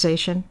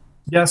organization?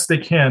 Yes, they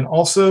can.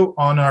 Also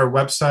on our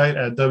website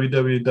at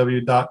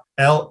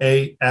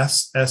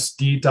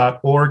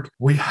www.lassd.org,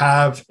 we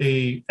have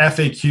a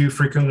FAQ,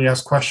 frequently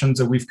asked questions,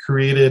 that we've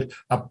created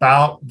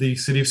about the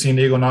City of San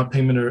Diego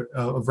non-payment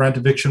of rent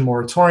eviction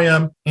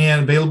moratorium,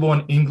 and available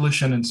in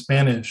English and in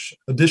Spanish.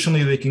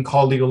 Additionally, they can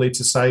call Legal Aid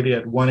Society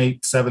at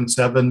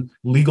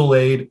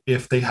 1-877-LEGAL-AID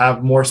if they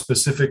have more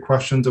specific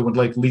questions and would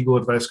like legal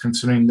advice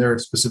concerning their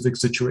specific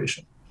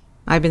situation.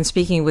 I've been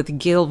speaking with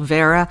Gil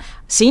Vera,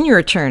 senior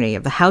attorney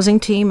of the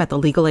housing team at the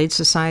Legal Aid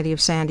Society of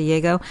San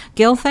Diego.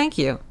 Gil, thank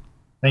you.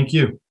 Thank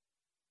you.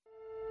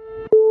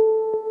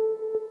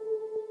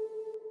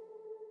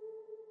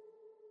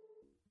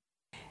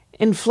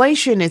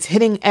 Inflation is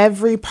hitting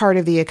every part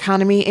of the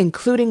economy,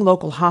 including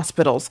local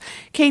hospitals.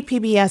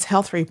 KPBS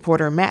health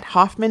reporter Matt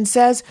Hoffman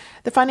says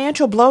the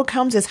financial blow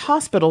comes as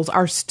hospitals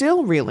are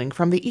still reeling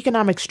from the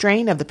economic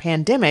strain of the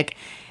pandemic,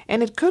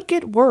 and it could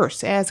get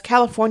worse as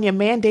California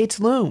mandates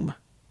loom.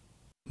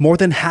 More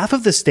than half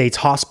of the state's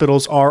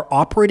hospitals are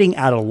operating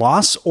at a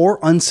loss or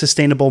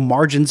unsustainable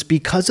margins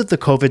because of the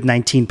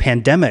COVID-19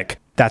 pandemic.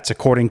 That's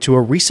according to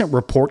a recent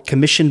report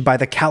commissioned by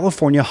the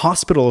California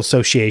Hospital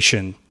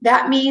Association.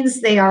 That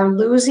means they are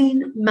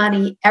losing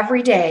money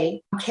every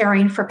day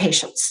caring for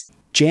patients.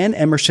 Jan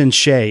Emerson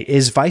Shea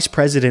is Vice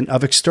President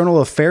of External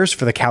Affairs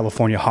for the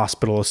California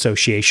Hospital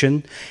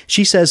Association.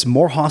 She says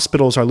more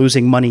hospitals are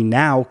losing money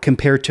now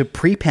compared to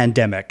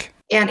pre-pandemic.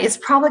 And it's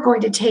probably going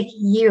to take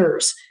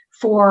years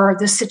for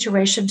the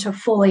situation to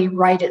fully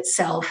right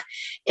itself.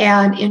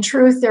 And in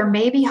truth, there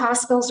may be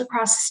hospitals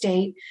across the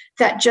state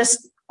that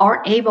just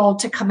aren't able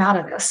to come out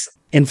of this.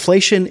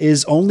 Inflation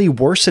is only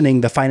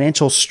worsening the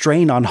financial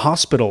strain on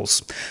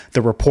hospitals.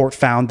 The report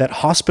found that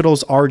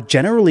hospitals are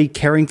generally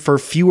caring for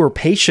fewer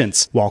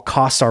patients, while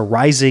costs are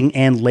rising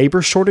and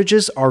labor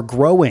shortages are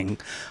growing.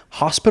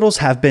 Hospitals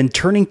have been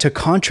turning to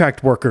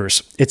contract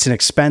workers. It's an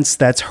expense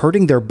that's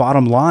hurting their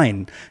bottom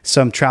line.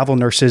 Some travel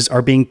nurses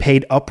are being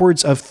paid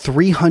upwards of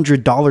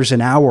 $300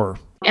 an hour.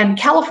 And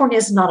California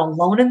is not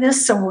alone in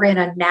this. So we're in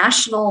a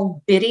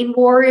national bidding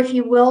war, if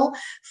you will,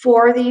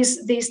 for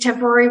these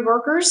temporary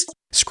workers.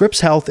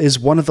 Scripps Health is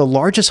one of the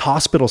largest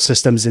hospital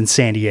systems in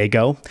San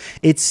Diego.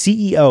 Its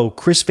CEO,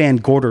 Chris Van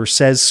Gorder,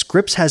 says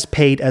Scripps has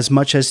paid as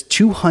much as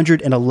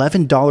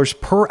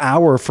 $211 per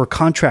hour for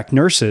contract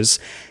nurses.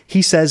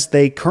 He says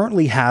they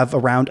currently have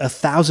around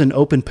 1,000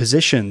 open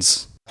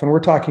positions. And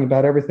we're talking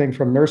about everything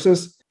from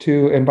nurses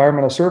to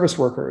environmental service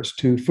workers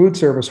to food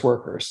service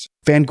workers.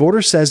 Van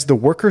Gorder says the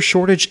worker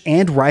shortage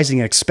and rising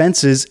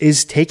expenses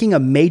is taking a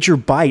major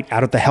bite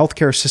out of the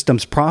healthcare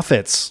system's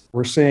profits.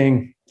 We're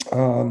seeing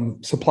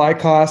supply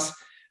costs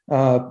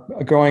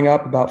going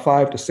up about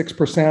 5 to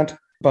 6%,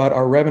 but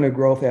our revenue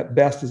growth at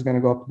best is going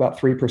to go up about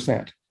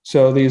 3%.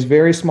 So these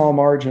very small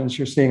margins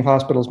you're seeing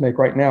hospitals make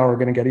right now are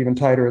going to get even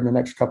tighter in the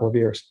next couple of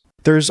years.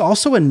 There's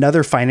also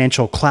another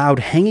financial cloud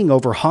hanging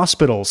over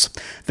hospitals.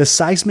 The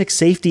Seismic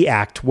Safety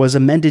Act was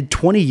amended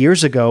 20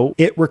 years ago.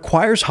 It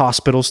requires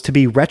hospitals to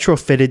be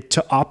retrofitted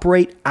to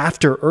operate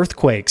after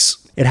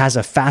earthquakes. It has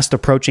a fast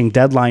approaching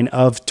deadline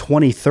of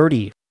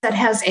 2030. That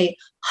has a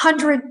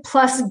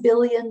 $100+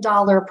 billion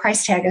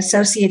price tag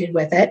associated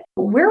with it.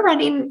 We're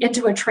running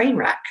into a train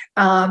wreck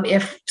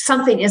if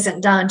something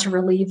isn't done to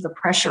relieve the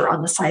pressure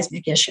on the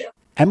seismic issue.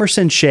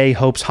 Emerson Shea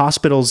hopes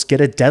hospitals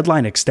get a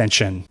deadline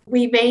extension.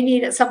 We may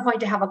need at some point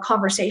to have a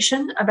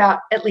conversation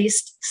about at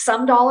least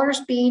some dollars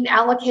being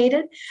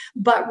allocated.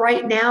 But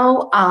right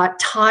now,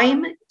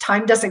 time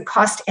doesn't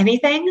cost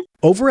anything.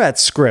 Over at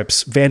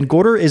Scripps, Van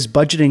Gorder is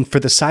budgeting for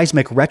the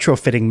seismic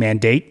retrofitting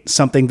mandate,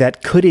 something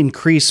that could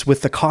increase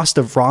with the cost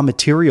of raw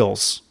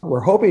materials. We're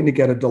hoping to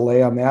get a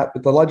delay on that,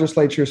 but the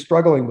legislature is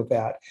struggling with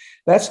that.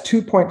 That's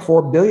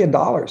 $2.4 billion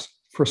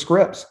for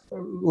Scripps.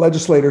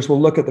 Legislators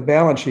will look at the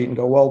balance sheet and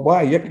go, well,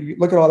 why? You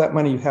look at all that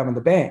money you have in the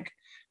bank.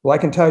 Well, I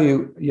can tell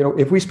you,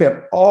 if we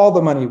spent all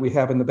the money we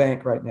have in the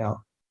bank right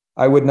now,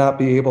 I would not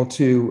be able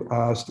to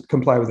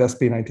comply with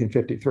SB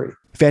 1953.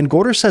 Van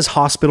Gorder says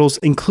hospitals,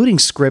 including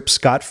Scripps,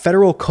 got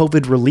federal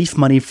COVID relief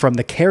money from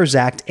the CARES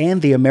Act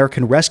and the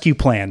American Rescue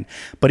Plan,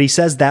 but he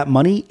says that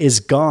money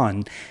is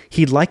gone.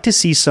 He'd like to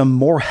see some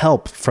more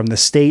help from the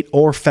state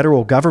or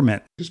federal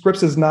government.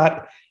 Scripps is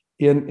not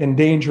in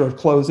danger of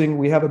closing.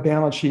 We have a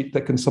balance sheet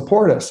that can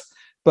support us.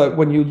 But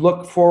when you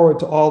look forward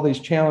to all these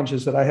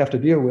challenges that I have to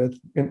deal with,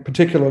 and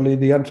particularly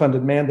the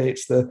unfunded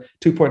mandates, the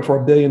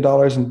 $2.4 billion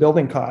in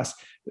building costs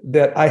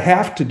that I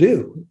have to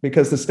do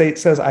because the state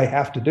says I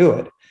have to do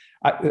it.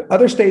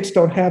 Other states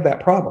don't have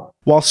that problem.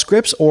 While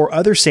Scripps or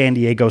other San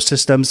Diego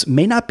systems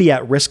may not be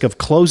at risk of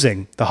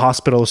closing, the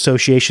Hospital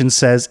Association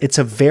says it's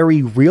a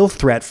very real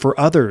threat for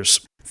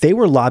others. They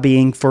were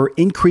lobbying for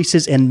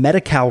increases in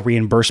Medi-Cal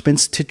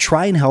reimbursements to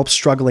try and help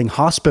struggling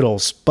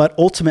hospitals, but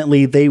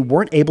ultimately they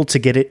weren't able to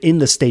get it in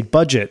the state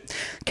budget.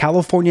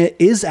 California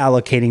is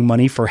allocating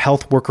money for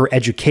health worker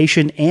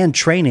education and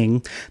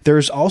training.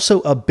 There's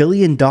also $1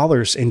 billion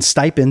in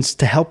stipends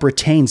to help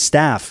retain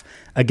staff.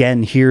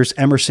 Again, here's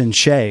Emerson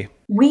Shea.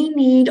 We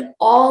need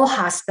all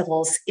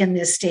hospitals in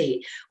this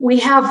state. We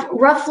have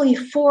roughly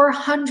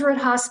 400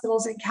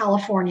 hospitals in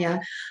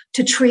California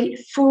to treat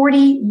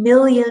 40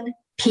 million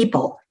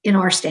people in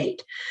our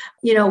state.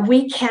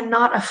 We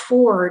cannot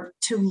afford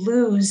to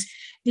lose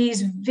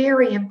these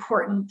very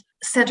important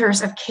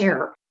centers of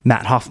care.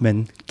 Matt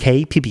Hoffman,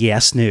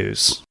 KPBS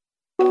News.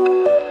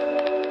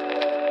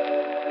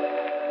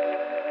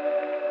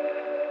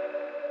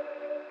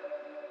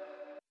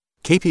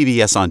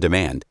 KPBS On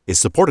Demand is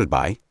supported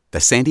by the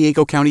San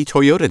Diego County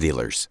Toyota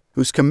dealers,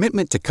 whose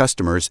commitment to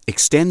customers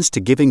extends to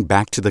giving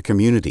back to the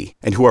community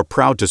and who are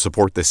proud to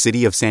support the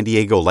City of San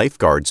Diego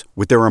lifeguards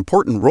with their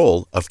important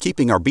role of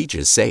keeping our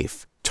beaches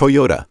safe.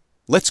 Toyota,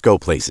 let's go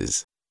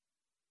places.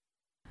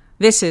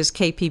 This is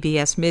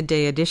KPBS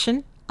Midday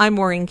Edition. I'm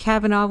Maureen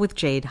Cavanaugh with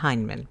Jade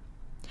Heinman.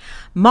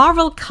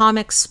 Marvel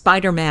Comics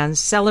Spider-Man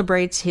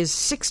celebrates his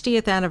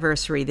 60th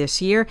anniversary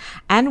this year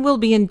and will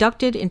be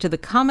inducted into the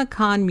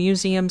Comic-Con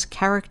Museum's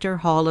Character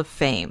Hall of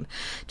Fame.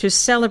 To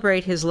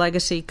celebrate his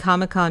legacy,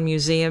 Comic-Con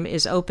Museum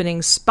is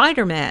opening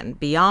Spider-Man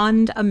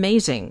Beyond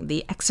Amazing,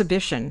 the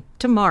exhibition,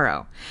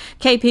 tomorrow.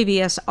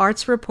 KPBS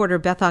arts reporter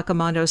Beth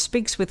Accomando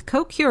speaks with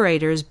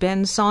co-curators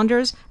Ben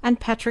Saunders and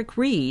Patrick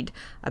Reed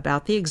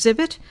about the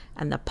exhibit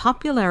and the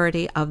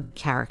popularity of the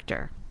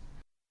character.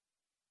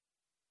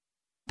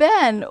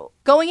 Ben,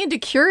 going into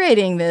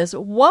curating this,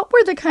 what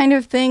were the kind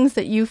of things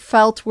that you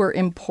felt were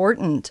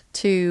important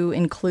to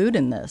include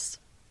in this?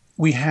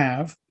 We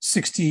have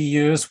 60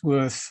 years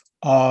worth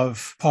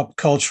of pop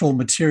cultural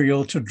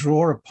material to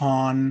draw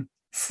upon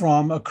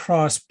from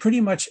across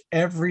pretty much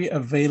every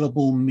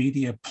available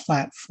media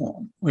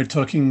platform. We're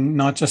talking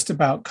not just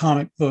about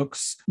comic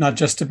books, not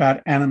just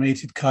about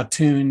animated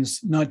cartoons,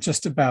 not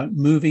just about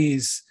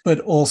movies, but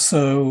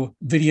also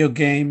video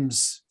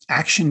games,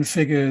 action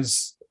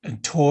figures,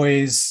 and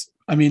toys.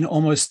 I mean,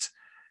 almost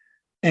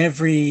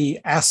every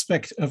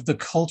aspect of the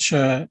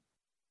culture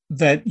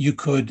that you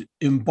could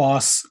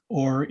emboss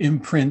or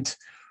imprint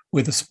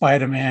with a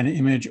Spider-Man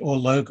image or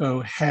logo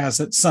has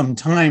at some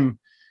time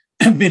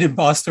been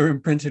embossed or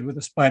imprinted with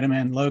a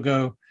Spider-Man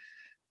logo.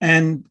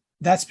 And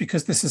that's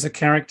because this is a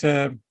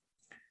character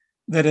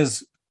that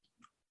has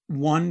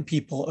won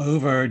people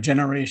over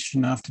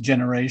generation after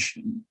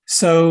generation.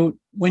 So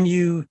when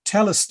you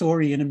tell a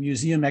story in a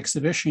museum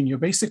exhibition, you're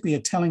basically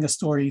telling a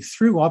story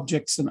through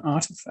objects and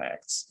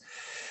artifacts.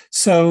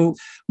 So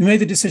we made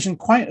the decision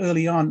quite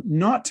early on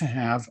not to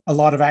have a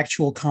lot of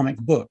actual comic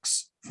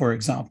books, for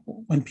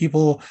example. When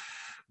people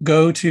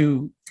go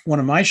to one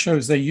of my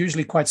shows, they're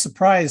usually quite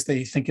surprised.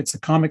 They think it's a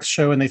comics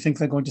show and they think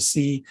they're going to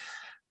see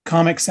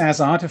comics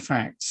as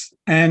artifacts.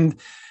 And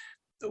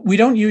we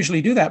don't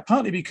usually do that,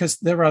 partly because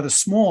they're rather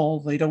small.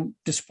 They don't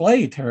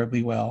display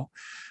terribly well.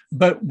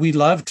 But we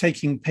love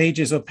taking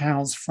pages or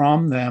panels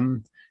from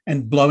them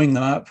and blowing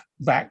them up,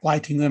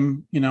 backlighting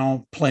them,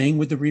 playing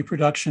with the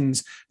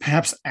reproductions,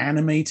 perhaps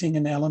animating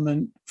an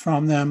element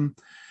from them.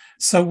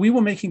 So we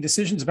were making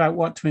decisions about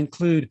what to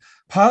include,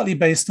 partly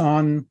based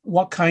on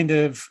what kind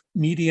of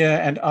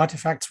media and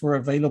artifacts were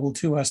available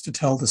to us to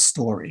tell the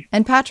story.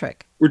 And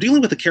Patrick? We're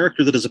dealing with a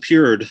character that has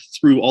appeared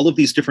through all of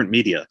these different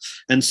media.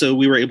 And so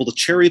we were able to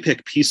cherry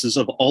pick pieces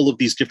of all of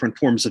these different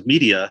forms of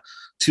media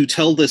to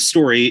tell this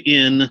story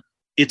in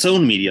its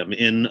own medium,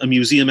 in a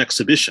museum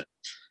exhibition,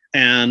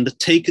 and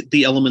take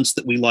the elements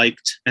that we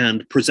liked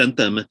and present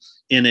them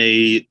in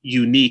a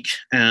unique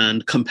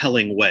and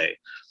compelling way.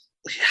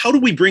 How do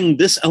we bring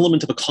this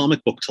element of a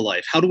comic book to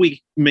life? How do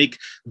we make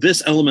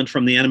this element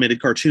from the animated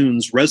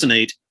cartoons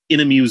resonate in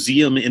a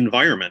museum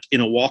environment,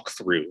 in a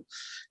walkthrough,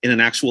 in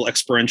an actual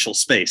experiential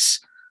space?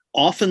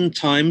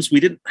 Oftentimes, we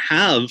didn't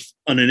have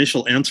an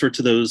initial answer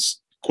to those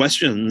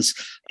questions.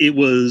 It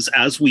was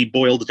as we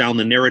boiled down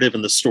the narrative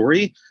and the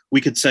story,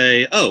 we could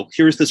say, oh,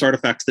 here's this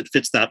artifact that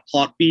fits that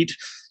plot beat.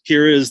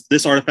 Here is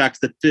this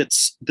artifact that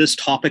fits this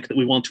topic that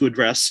we want to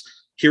address.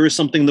 Here is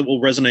something that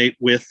will resonate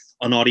with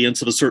an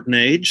audience of a certain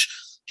age.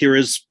 Here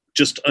is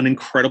just an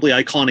incredibly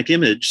iconic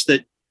image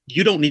that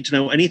you don't need to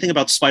know anything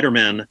about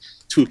Spider-Man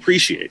to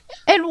appreciate.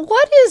 And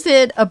what is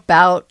it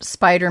about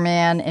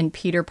Spider-Man and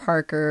Peter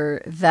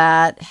Parker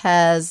that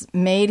has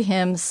made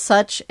him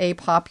such a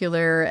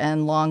popular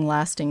and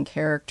long-lasting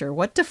character?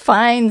 What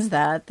defines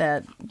that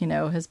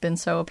has been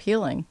so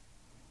appealing?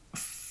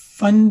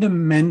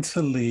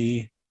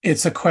 Fundamentally,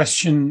 it's a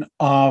question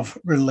of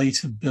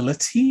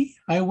relatability,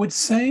 I would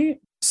say.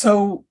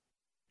 So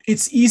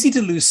it's easy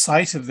to lose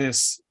sight of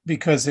this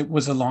because it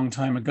was a long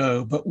time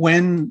ago. But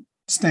when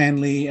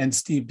Stan Lee and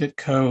Steve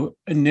Ditko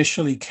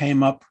initially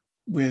came up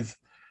with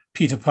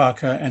Peter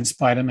Parker and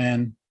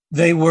Spider-Man,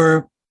 they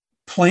were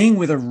playing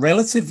with a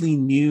relatively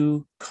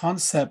new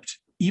concept,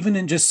 even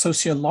in just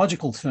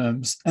sociological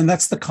terms, and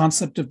that's the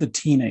concept of the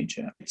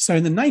teenager. So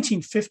in the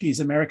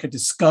 1950s, America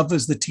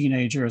discovers the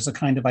teenager as a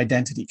kind of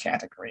identity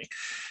category,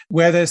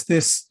 where there's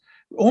this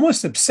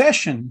almost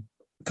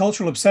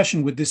cultural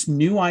obsession with this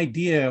new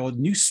idea or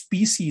new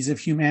species of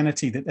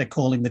humanity that they're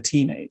calling the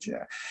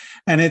teenager.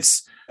 And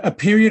it's a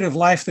period of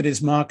life that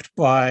is marked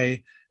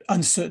by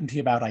uncertainty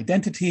about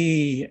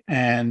identity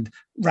and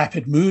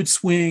rapid mood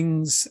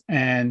swings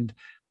and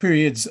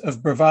periods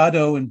of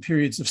bravado and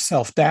periods of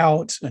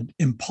self-doubt and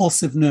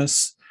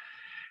impulsiveness.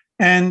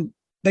 And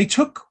they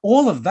took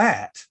all of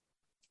that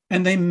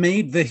and they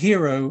made the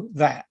hero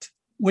that,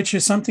 which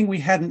is something we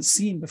hadn't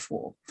seen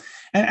before.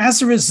 And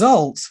as a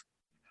result,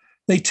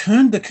 they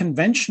turned the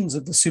conventions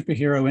of the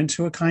superhero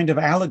into a kind of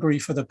allegory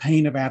for the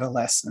pain of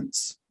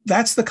adolescence.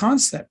 That's the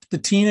concept. The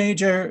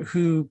teenager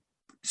who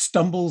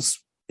stumbles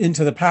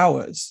into the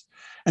powers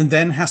and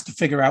then has to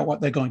figure out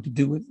what they're going to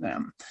do with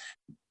them.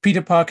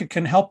 Peter Parker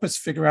can help us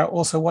figure out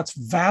also what's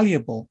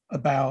valuable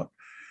about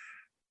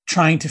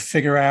trying to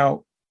figure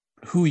out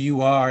who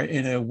you are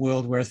in a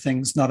world where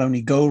things not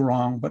only go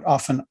wrong, but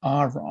often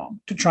are wrong,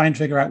 to try and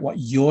figure out what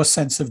your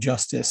sense of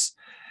justice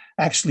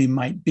actually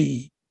might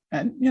be.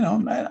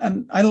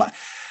 And,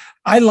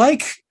 I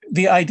like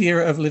the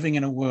idea of living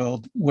in a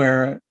world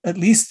where, at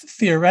least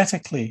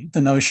theoretically,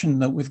 the notion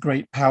that with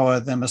great power,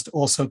 there must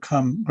also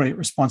come great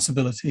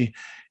responsibility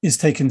is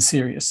taken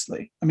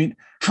seriously. I mean,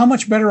 how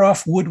much better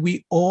off would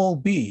we all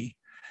be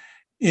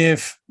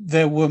if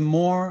there were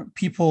more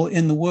people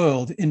in the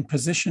world in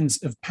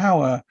positions of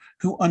power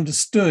who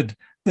understood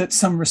that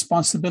some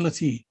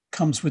responsibility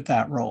comes with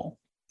that role?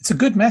 It's a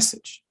good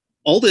message.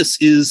 All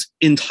this is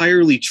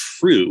entirely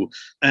true.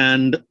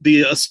 And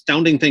the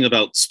astounding thing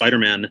about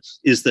Spider-Man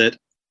is that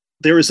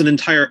there is an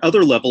entire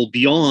other level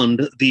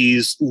beyond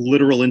these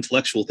literal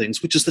intellectual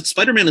things, which is that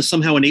Spider-Man is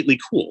somehow innately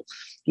cool.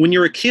 When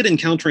you're a kid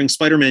encountering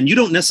Spider-Man, you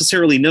don't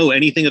necessarily know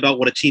anything about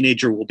what a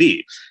teenager will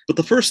be. But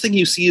the first thing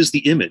you see is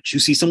the image. You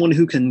see someone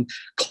who can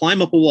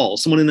climb up a wall,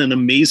 someone in an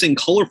amazing,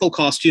 colorful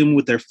costume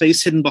with their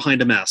face hidden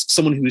behind a mask,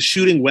 someone who is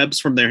shooting webs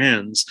from their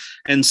hands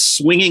and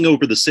swinging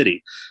over the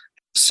city.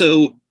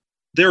 So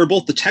there are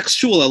both the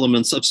textual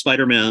elements of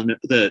Spider-Man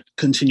that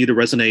continue to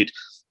resonate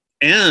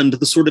and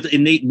the sort of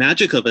innate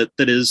magic of it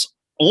that is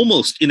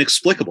almost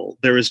inexplicable.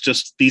 There is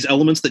just these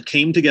elements that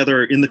came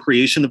together in the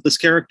creation of this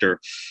character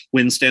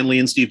when Stan Lee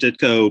and Steve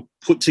Ditko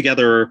put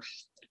together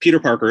Peter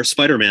Parker,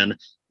 Spider-Man,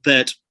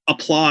 that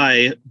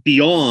apply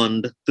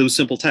beyond those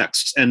simple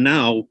texts, and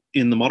now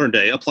in the modern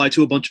day apply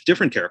to a bunch of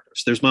different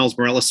characters. There's Miles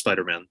Morales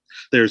Spider-Man,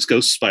 there's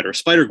Ghost Spider,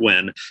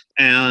 Spider-Gwen,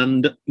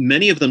 and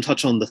many of them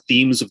touch on the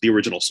themes of the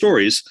original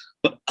stories,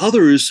 but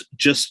others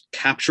just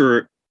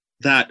capture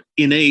that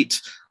innate,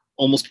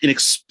 almost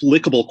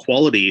inexplicable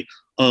quality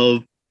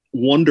of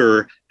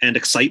wonder and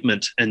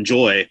excitement and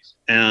joy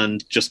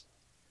and just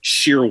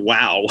sheer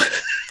wow.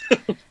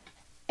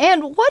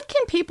 And what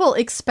can people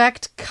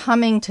expect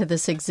coming to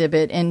this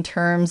exhibit in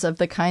terms of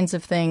the kinds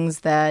of things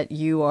that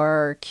you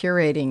are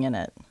curating in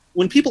it?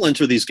 When people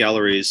enter these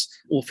galleries,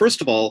 well, first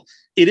of all,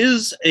 it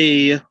is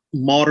a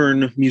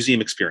modern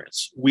museum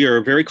experience. We are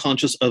very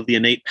conscious of the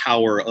innate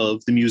power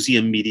of the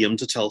museum medium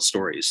to tell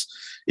stories.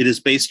 It is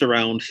based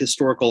around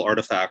historical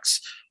artifacts,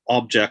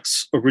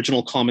 objects,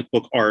 original comic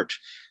book art,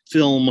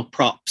 film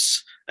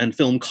props, and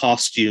film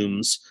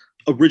costumes,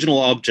 original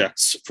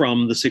objects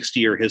from the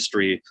 60-year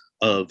history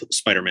of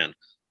Spider-Man.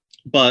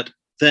 But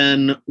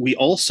then we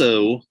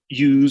also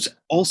use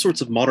all sorts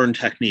of modern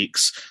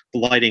techniques,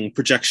 lighting,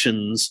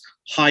 projections,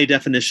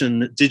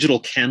 high-definition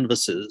digital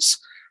canvases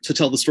to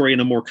tell the story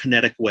in a more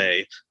kinetic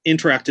way,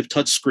 interactive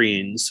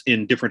touchscreens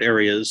in different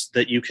areas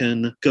that you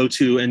can go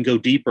to and go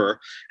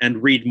deeper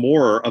and read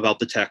more about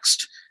the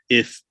text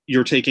if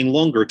you're taking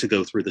longer to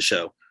go through the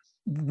show.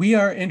 We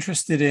are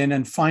interested in,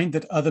 and find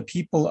that other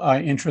people are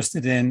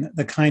interested in,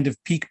 the kind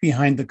of peek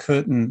behind the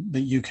curtain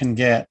that you can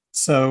get.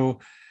 So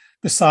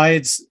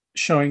besides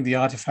showing the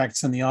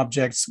artifacts and the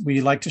objects,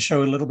 we like to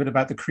show a little bit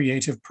about the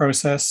creative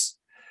process,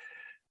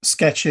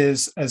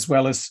 sketches, as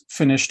well as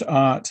finished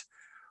art,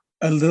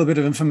 a little bit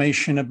of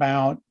information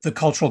about the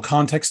cultural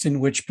context in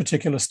which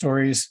particular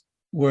stories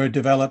were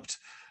developed,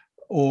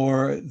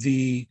 or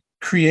the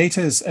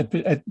creators,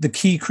 the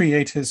key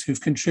creators who've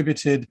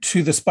contributed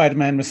to the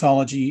Spider-Man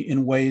mythology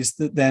in ways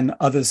that then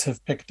others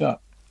have picked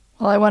up.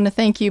 Well, I want to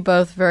thank you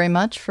both very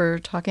much for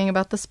talking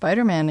about the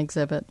Spider-Man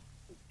exhibit.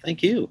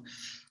 Thank you.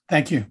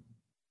 Thank you.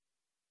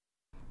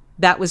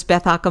 That was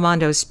Beth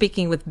Accomando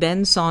speaking with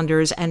Ben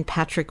Saunders and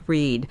Patrick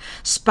Reed.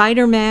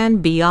 Spider-Man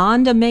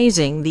Beyond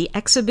Amazing, the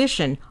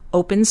exhibition,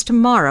 opens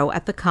tomorrow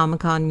at the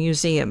Comic-Con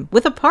Museum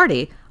with a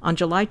party on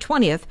July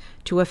 20th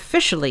to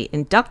officially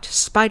induct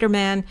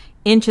Spider-Man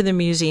into the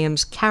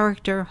museum's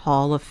Character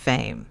Hall of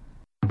Fame.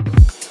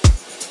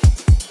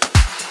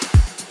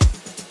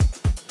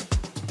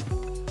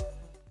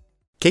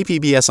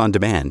 KPBS On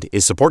Demand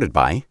is supported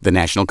by the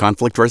National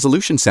Conflict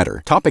Resolution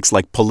Center. Topics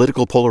like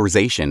political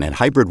polarization and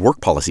hybrid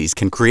work policies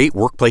can create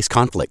workplace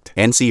conflict.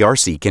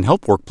 NCRC can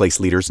help workplace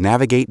leaders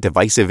navigate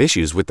divisive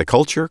issues with the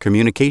Culture,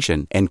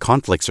 Communication, and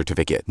Conflict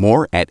Certificate.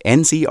 More at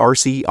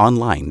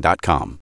ncrconline.com.